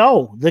for the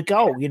goal,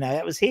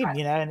 that was him,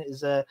 and it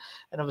was and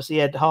obviously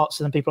he had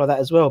Hartson and people like that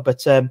as well.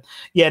 But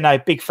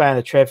big fan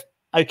of Trev.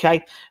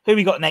 Okay, who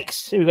we got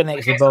next? So we got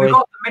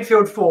the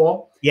midfield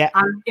four. Yeah.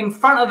 And in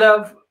front of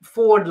the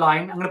forward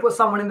line, I'm going to put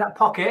someone in that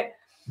pocket.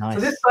 Nice.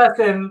 So this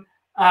person,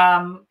 I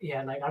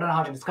don't know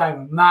how to describe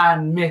him.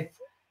 Man, myth,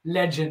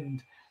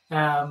 legend.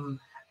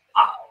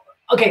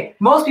 Okay,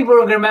 most people are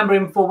going to remember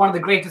him for one of the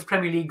greatest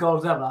Premier League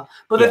goals ever.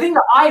 But the thing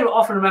that I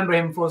often remember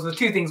him for is the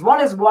two things. One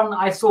is one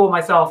I saw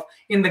myself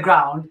in the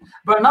ground.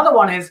 But another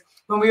one is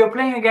when we were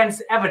playing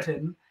against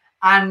Everton,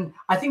 and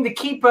I think the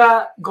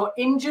keeper got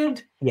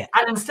injured. Yeah.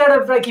 And instead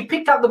of he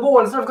picked up the ball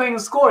instead of going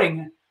and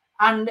scoring.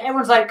 And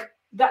everyone's like,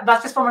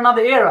 that's just from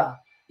another era.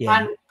 Yeah.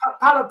 And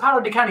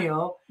Paolo Di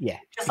Canio,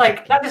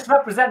 that just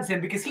represents him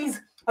because he's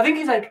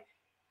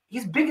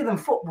bigger than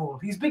football.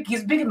 He's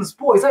bigger than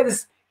sport. He's like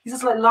this, he's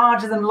just like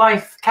larger than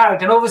life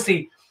character. And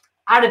obviously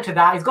added to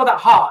that, he's got that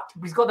heart,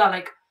 but he's got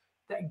that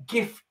that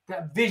gift,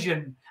 that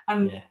vision.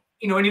 And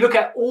when you look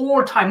at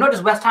all time, not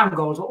just West Ham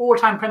goals, but all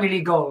time Premier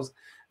League goals,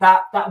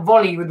 that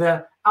volley with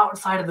the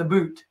outside of the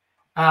boot,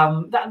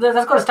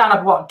 that's got to stand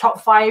up.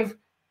 Top 5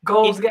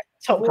 goals.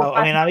 Top goal.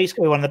 I mean, he's got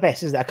to be one of the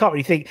best, isn't it? I can't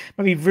really think.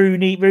 Maybe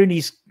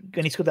Rooney's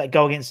when he scored that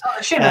goal against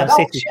City,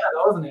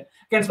 wasn't it?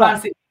 Against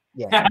Man City.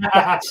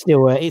 Yeah,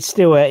 it's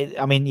still.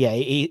 I mean,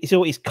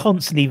 he's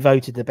constantly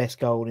voted the best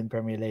goal in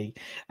Premier League,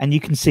 and you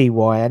can see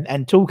why.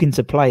 And talking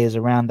to players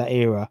around that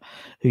era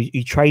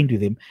who trained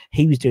with him,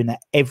 he was doing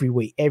that every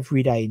week,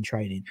 every day in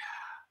training.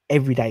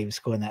 Every day he was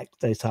scoring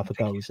those type of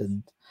goals,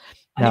 and.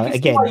 No,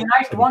 again,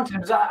 United wanted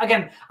him. So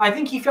again, I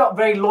think he felt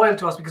very loyal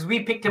to us because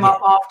we picked him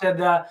up after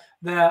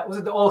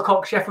the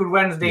Alcock Sheffield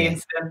Wednesday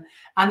incident,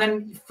 and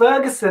then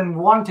Ferguson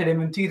wanted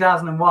him in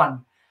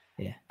 2001.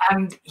 Yeah,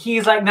 and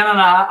he's like, no,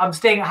 I'm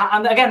staying.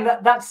 And again,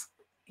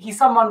 he's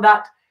someone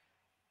that,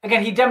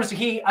 again, he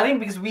demonstrated. I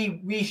think because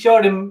we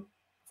showed him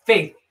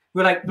faith.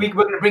 We're like, we're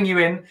going to bring you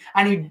in,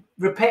 and he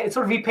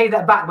repaid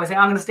that back by saying,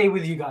 I'm going to stay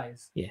with you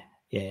guys.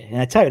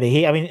 Yeah,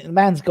 totally. The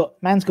man's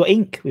got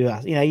ink with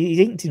us. He's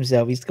inked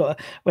himself. He's got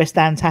a West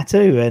Ham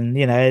tattoo, and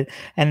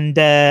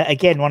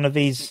again, one of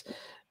these,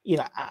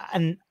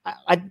 and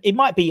it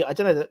might be, I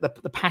don't know,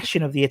 the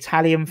passion of the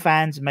Italian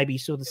fans, and maybe you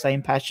saw the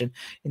same passion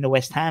in the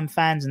West Ham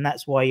fans, and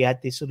that's why you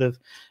had this sort of.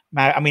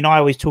 I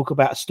always talk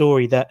about a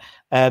story that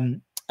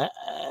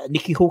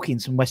Nicky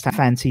Hawkins from West Ham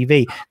Fan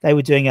TV, they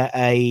were doing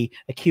a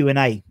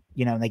Q&A,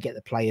 and they get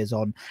the players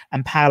on,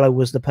 and Paolo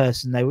was the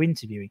person they were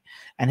interviewing,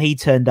 and he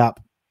turned up.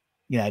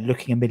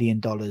 Looking $1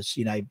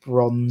 million,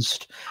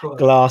 bronzed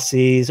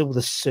glasses, all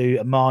the suit,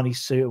 Armani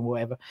suit and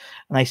whatever.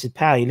 And they said,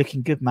 Pal, you're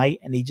looking good, mate.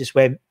 And he just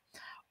went,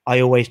 I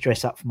always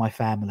dress up for my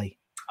family.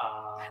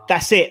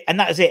 That's it. And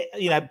that was it.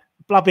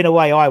 Blubbing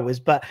away I was,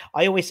 but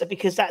I always said,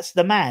 because that's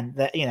the man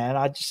that, and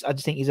I just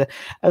think he's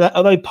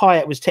although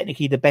Payet was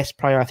technically the best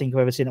player I think I've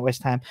ever seen at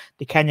West Ham,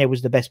 Di Canio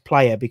was the best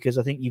player because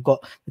I think you've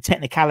got the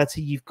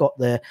technicality, you've got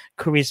the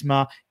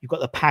charisma, you've got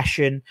the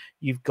passion,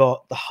 you've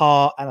got the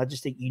heart, and I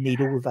just think you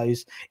need all of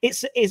those.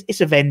 It's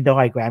a Venn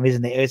diagram,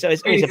 isn't it? It's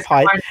a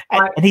pie,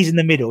 and he's in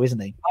the middle, isn't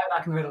he? Right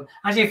back in the middle.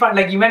 Actually,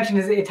 like you mentioned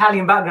his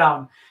Italian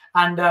background,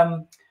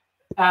 and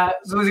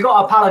so we've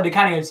got our Paolo Di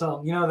Canio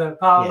song, the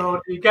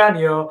Paolo Di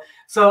Canio.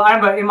 So I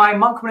remember in my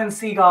Monkman and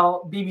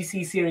Seagull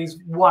BBC series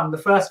 1, the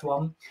first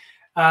one,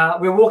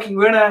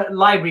 we're in a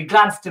library,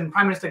 Gladstone,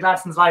 Prime Minister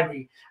Gladstone's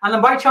library. And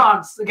then by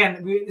chance,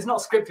 again, it's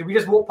not scripted, we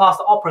just walked past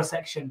the opera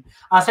section.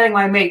 I was telling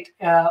my mate,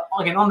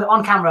 again,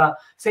 on camera,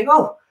 saying,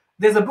 oh,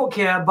 there's a book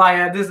here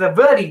there's a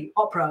Verdi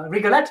opera,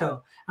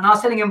 Rigoletto. And I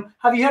was telling him,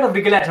 have you heard of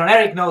Rigoletto? And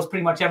Eric knows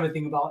pretty much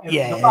everything about it.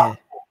 Yeah.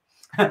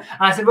 And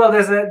I said, well,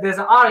 there's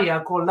an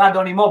aria called La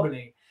Donna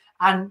Immobile.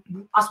 And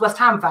us West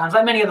Ham fans,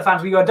 like many other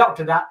fans, we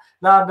adopted that.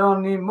 La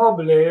Donna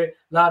Immobile,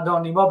 La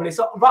Donna Immobile.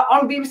 So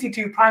on BBC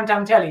Two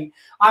primetime telly,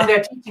 I'm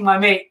there teaching my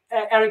mate,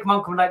 Eric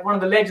Monkman, like one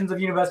of the legends of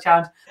Universe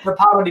Challenge, the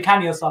Paolo Di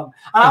Canio song.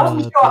 And I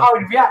wasn't sure how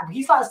he'd react, but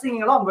he started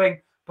singing along,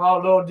 going,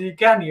 Paolo Di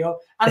Canio.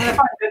 And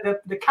then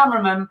the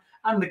cameraman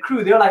and the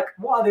crew, they were like,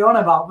 what are they on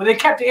about? But they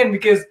kept it in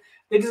because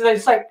they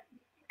just like,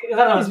 I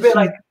don't know, it's a bit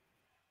like...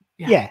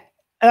 Yeah.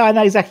 I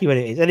know exactly what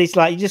it is, and it's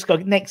like you just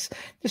got next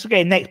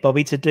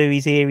Bobby to do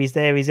his here, his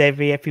there, his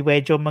everywhere.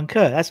 John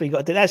Moncur. That's what you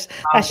got to do. That's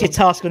your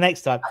task for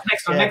next time.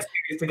 Next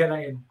is to get that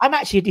in. I'm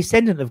actually a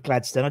descendant of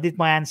Gladstone. I did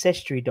my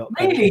ancestry.co.uk.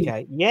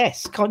 Really?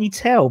 Yes, can't you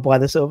tell by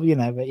the sort of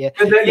but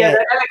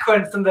the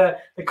eloquence and the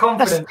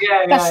confidence.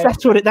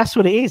 That's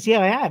what it is. Yeah,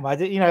 I am.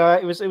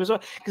 It was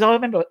because I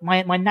remember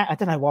my nan. I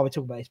don't know why we're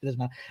talking about this, but it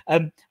doesn't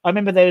matter. I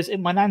remember there was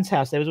in my nan's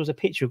house there was always a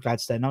picture of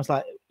Gladstone. And I was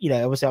like,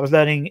 obviously I was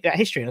learning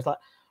history, and I was like,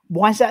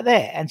 why is that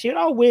there? And she went,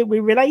 oh,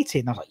 we're related.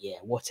 And I was like, yeah,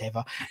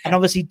 whatever. And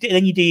obviously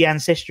then you do your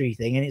ancestry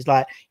thing, and it's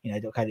like,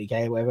 .co.uk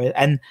or whatever.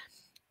 And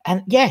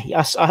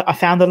yeah, I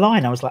found the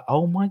line. I was like,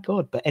 oh my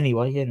God. But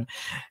anyway,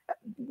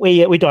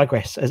 we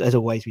digress as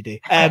always we do.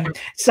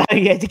 So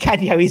yeah, Di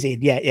Canio is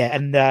in. Yeah.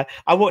 And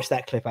I watched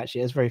that clip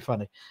actually. It was very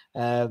funny.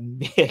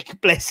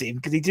 Bless him,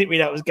 because he didn't really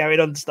know what was going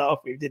on to start off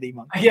with, did he,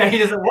 Monk? Yeah, he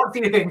doesn't. What do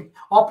you think?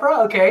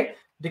 Opera? Okay.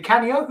 Di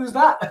Canio? Who's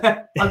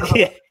that?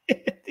 Yeah.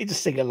 He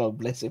just sing along,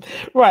 bless him.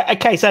 Right,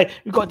 okay, so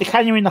we've got Di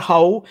Canio in the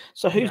hole.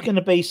 So who's going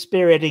to be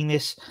spearheading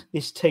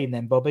this team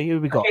then, Bobby? Who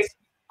have we got? Okay,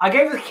 I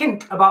gave a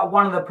hint about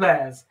one of the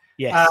players.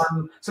 Yes.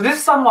 So this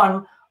is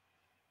someone,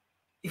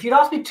 if you'd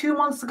asked me 2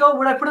 months ago,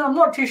 would I put him? I'm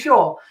not too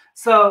sure.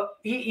 So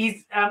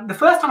he's the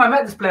first time I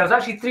met this player was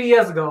actually 3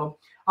 years ago.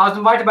 I was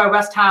invited by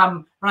West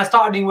Ham when I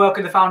started doing work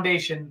at the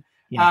foundation.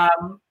 Yeah.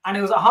 And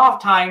it was at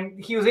half time.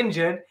 He was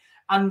injured.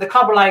 And the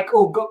club were like,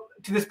 oh, go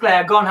to this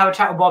player, go and have a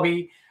chat with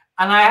Bobby.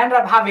 And I ended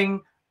up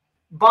having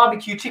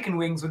barbecue chicken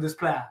wings with this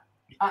player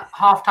at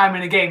half time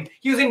in a game.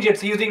 He was injured,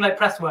 so he was doing like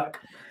press work.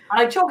 And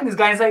I choke in this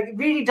guy. He's like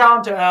really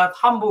down to earth,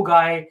 humble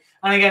guy.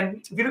 And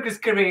again, if you look at his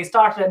career, he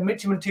started at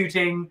Mitcham and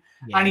Tooting,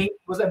 and he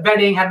was at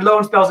Reading, had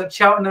loan spells at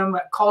Cheltenham,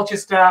 at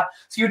Colchester.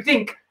 So you'd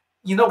think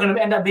you're not going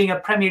to end up being a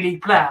Premier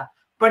League player.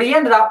 But he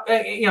ended up,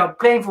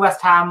 playing for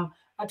West Ham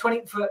at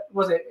he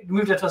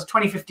moved to us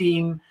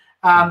 2015.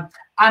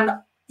 And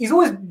he's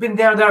always been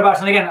there or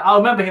thereabouts. And again, I'll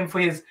remember him for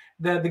his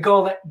the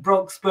goal that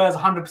broke Spurs'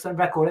 100%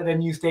 record at their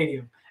new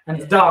stadium and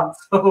his dance.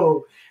 We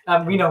know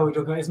who we're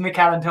talking about. It's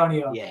Mikel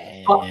Antonio.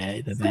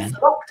 Since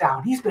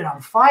lockdown, he's been on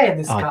fire,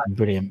 this guy.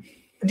 Brilliant.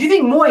 Do you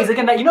think Moyes,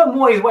 again,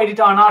 Moyes, what he did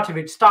to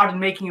Arnautovic, started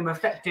making him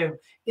effective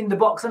in the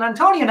box? And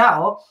Antonio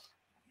now,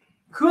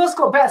 who else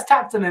got better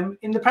stats than him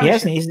in the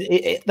Premiership? He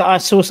hasn't. I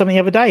saw something the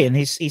other day, and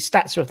his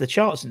stats are off the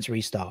chart since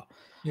restart.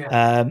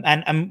 Yeah.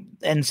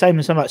 And same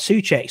as something like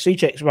Souček.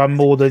 Souček's run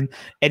more than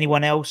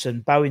anyone else,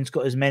 and Bowen's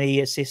got as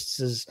many assists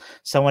as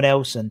someone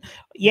else. And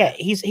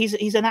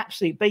he's an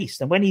absolute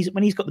beast. And when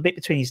he's got the bit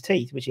between his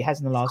teeth, which he has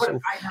in the last,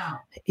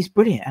 he's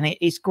brilliant, and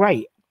it's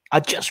great. I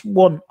just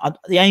want.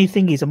 The only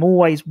thing is, I'm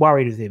always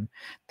worried with him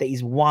that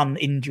he's one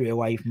injury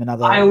away from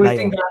another. I always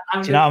think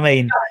that. Do you know what I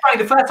mean?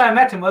 The first time I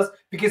met him was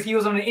because he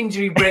was on an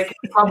injury break.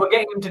 The club were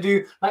getting him to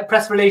do like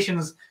press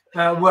relations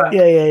work.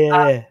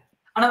 Yeah.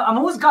 And I'm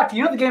always gutted.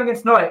 The game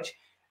against Norwich,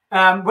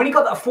 when he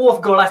got that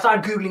fourth goal, I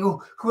started Googling,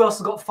 who else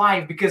has got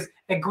 5? Because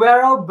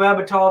Aguero,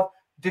 Berbatov,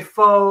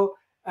 Defoe,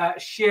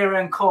 Shearer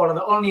and Cole are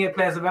the only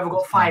players who've ever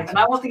got 5. And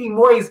I was thinking,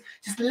 Moyes,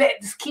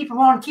 just keep him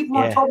on 12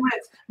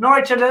 minutes.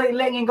 Norwich are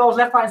letting in goals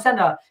left, right, and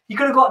centre. He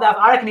could have got that.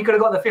 I reckon he could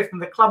have got the 5th,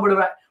 and the club would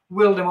have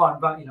willed him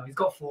on. But he's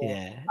got 4.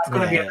 Yeah, that's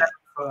going to be a lesson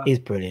for. He's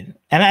brilliant.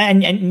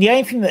 And the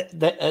only thing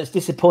that has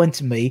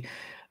disappointed me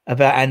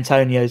about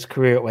Antonio's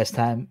career at West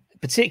Ham,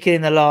 particularly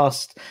in the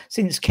last,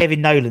 since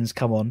Kevin Nolan's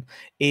come on,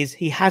 is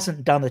he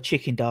hasn't done a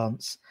chicken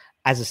dance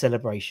as a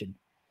celebration.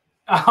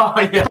 Oh,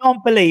 yeah. I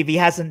can't believe he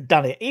hasn't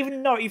done it.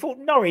 Even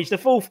Norwich, the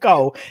 4th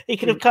goal, he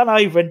could have come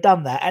over and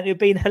done that, and it would have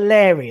been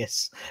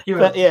hilarious.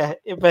 But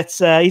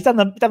he's done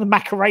the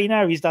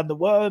Macarena, he's done the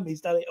worm,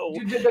 he's done it all.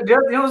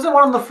 Was the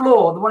one on the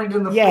floor? The one he did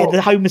on the floor? Yeah,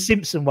 the Homer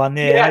Simpson one.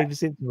 Yeah, Homer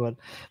Simpson one.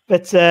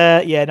 But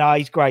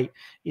he's great.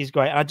 He's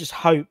great. And I just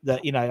hope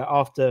that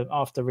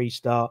after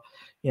restart,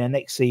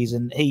 next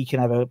season he can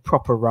have a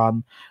proper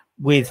run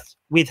with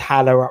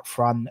Haller up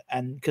front,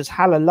 and because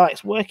Haller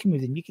likes working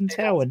with him, you can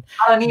tell. And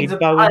Haller needs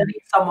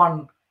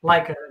someone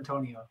like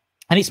Antonio.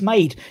 And it's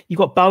made. You've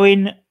got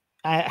Bowen,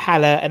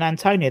 Haller, and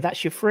Antonio.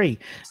 That's your 3,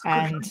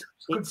 and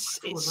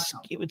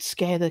it would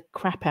scare the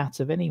crap out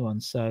of anyone.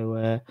 It's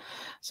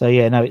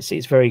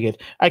very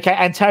good. Okay,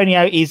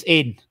 Antonio is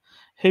in.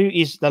 Who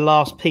is the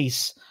last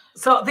piece?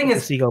 So the thing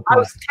is, I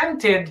was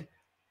tempted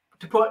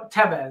to put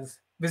Tevez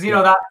because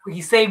that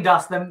he saved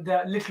us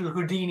the little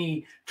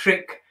Houdini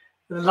trick.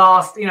 The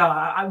last,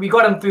 we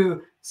got him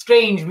through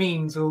strange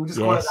means. We'll just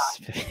call it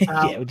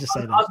that. We'll just say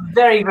that. I was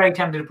very, very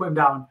tempted to put him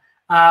down.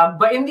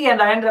 But in the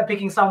end, I ended up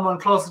picking someone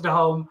closer to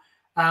home.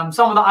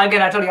 Someone that,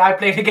 again, I told you I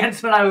played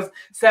against when I was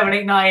 7,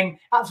 8, 9.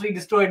 Absolutely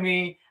destroyed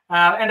me.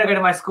 Ended up going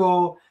to my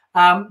school.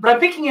 But I'm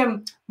picking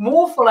him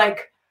more for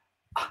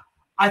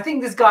I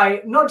think this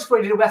guy, not just what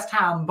he did at West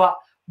Ham, but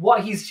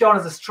what he's shown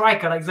as a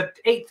striker. He's the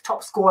 8th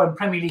top scorer in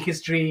Premier League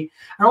history.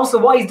 And also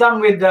what he's done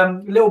with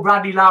little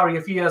Bradley Lowry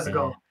a few years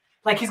ago.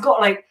 He's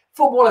got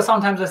footballers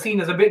sometimes are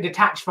seen as a bit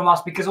detached from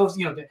us because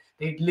obviously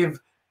they live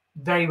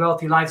very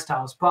wealthy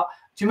lifestyles. But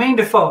Jermaine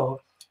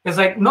Defoe is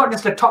not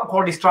just a top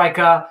quality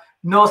striker,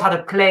 knows how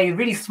to play,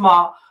 really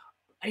smart,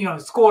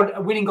 scored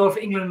a winning goal for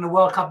England in the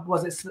World Cup.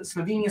 Was it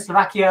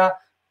Slovakia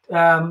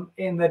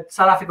in the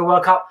South Africa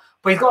World Cup?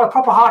 But he's got a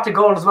proper heart to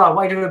goal as well.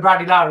 What he did with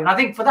Bradley Lowry, and I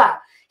think for that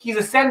he's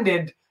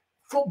ascended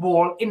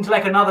football into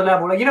like another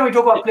level. Like, we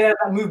talk about players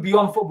that move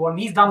beyond football, and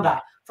he's done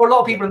that for a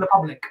lot of people in the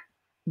public.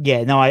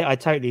 Yeah, no, I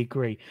totally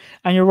agree.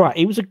 And you're right.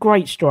 He was a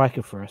great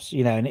striker for us,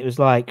 and it was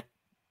like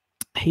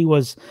he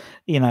was,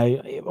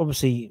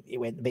 obviously it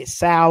went a bit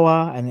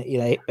sour, and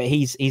but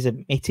he's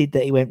admitted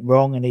that he went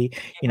wrong, and he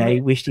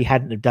he wished he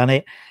hadn't have done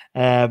it.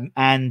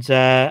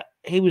 And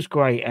he was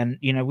great. And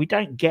we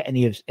don't get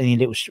any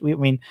little. I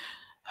mean,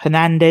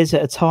 Hernandez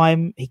at a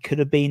time, he could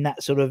have been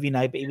that sort of,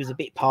 but he was a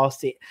bit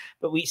past it.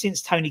 But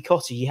since Tony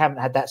Cottee, you haven't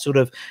had that sort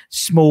of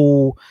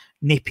small,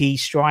 nippy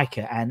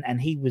striker,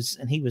 and he was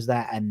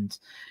that. And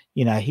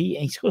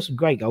he scored some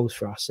great goals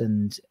for us.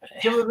 And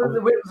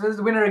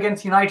the winner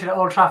against United at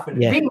Old Trafford.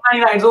 Yeah. Being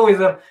Man United is always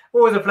a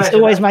pleasure. It's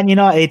always Man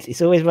United.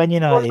 It's always Man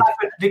United.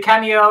 Di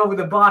Canio with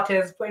the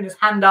Bartes putting his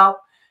hand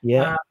up.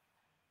 Yeah.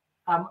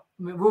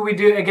 Will we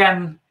do it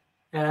again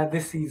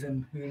this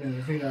season?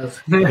 Who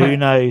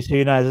knows?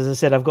 Who knows? As I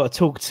said, I've got to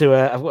talk to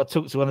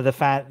one of their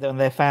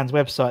fans'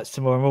 websites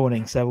tomorrow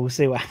morning, so we'll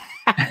see what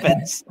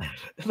happens.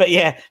 But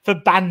yeah, for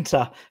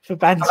banter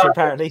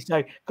apparently.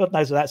 So God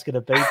knows what that's going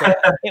to be. But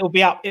it'll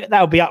be up.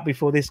 That'll be up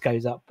before this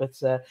goes up.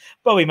 But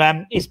Bobby,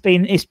 man, it's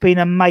been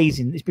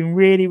amazing. It's been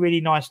really,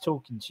 really nice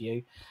talking to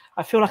you.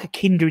 I feel like a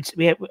kindred.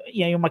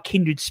 You're my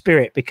kindred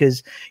spirit,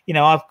 because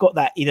I've got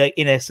that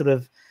in a sort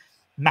of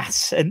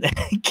maths and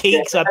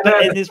geeks I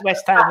put in this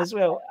West Ham as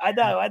well. I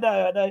know,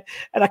 and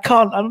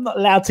I'm not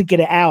allowed to get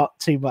it out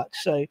too much.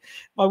 So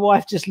my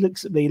wife just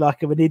looks at me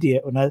like I'm an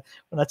idiot when I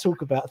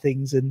talk about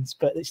things.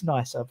 But it's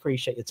nice. I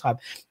appreciate your time.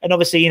 And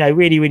obviously,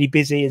 really, really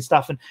busy and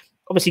stuff. And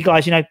obviously,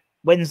 guys,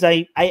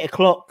 Wednesday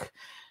 8:00,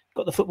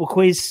 got the football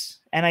quiz.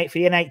 For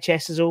the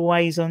NHS as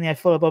always.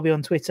 Follow Bobby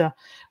on Twitter.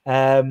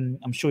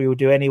 I'm sure you'll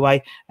do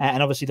anyway.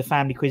 And obviously the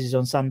family quizzes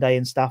on Sunday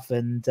and stuff.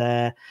 And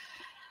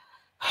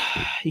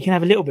you can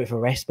have a little bit of a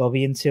rest,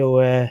 Bobby, until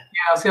I'm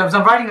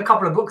writing a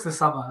couple of books this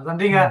summer. I'm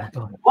doing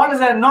one is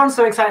a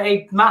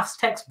non-so-exciting maths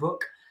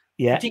textbook.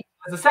 Yeah.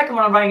 The second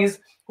one I'm writing is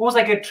almost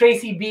like a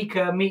Tracy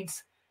Beaker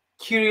meets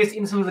Curious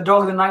Incidents of the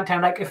Dog in the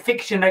Nighttime, like a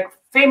fiction, like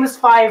famous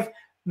 5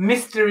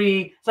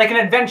 mystery. It's like an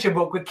adventure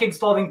book with kids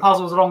solving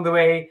puzzles along the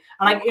way.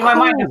 And in my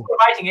mind, I'm still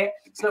writing it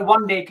so that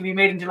one day it can be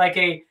made into like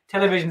a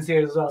television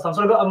series as well. So I'm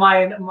sort of got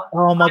my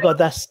oh my God,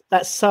 that's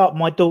so up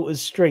my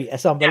daughter's street.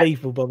 That's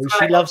unbelievable, Bobby.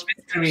 She loves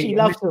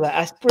all that.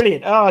 That's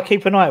brilliant. Oh, I'll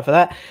keep an eye out for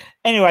that.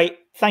 Anyway,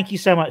 thank you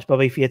so much,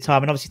 Bobby, for your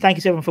time. And obviously, thank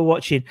you to everyone for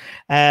watching,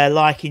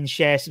 liking,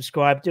 share,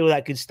 subscribe, do all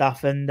that good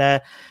stuff. And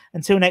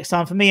until next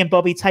time, for me and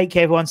Bobby, take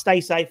care, everyone.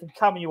 Stay safe and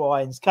come on, you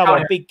irons. Come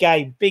on, big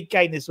game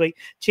this week.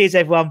 Cheers,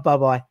 everyone.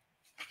 Bye-bye.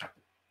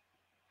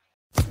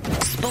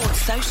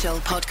 Sports Social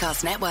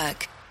Podcast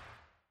Network.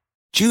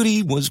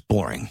 Judy was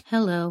boring.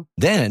 Hello.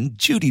 Then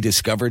Judy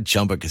discovered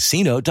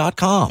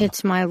ChumbaCasino.com.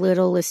 It's my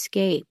little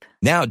escape.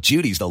 Now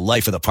Judy's the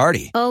life of the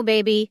party. Oh,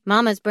 baby,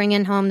 mama's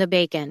bringing home the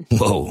bacon.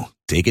 Whoa,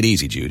 take it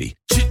easy, Judy.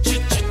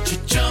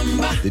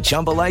 The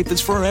Chumba life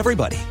is for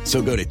everybody.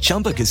 So go to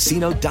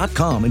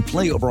ChumbaCasino.com and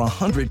play over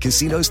 100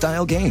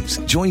 casino-style games.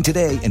 Join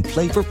today and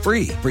play for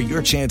free for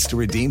your chance to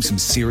redeem some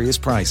serious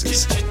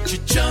prizes.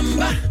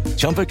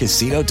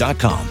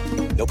 ChumbaCasino.com.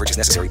 No purchase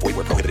necessary. Void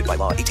where prohibited by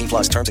law.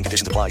 18+ terms and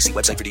conditions apply. See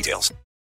website for details.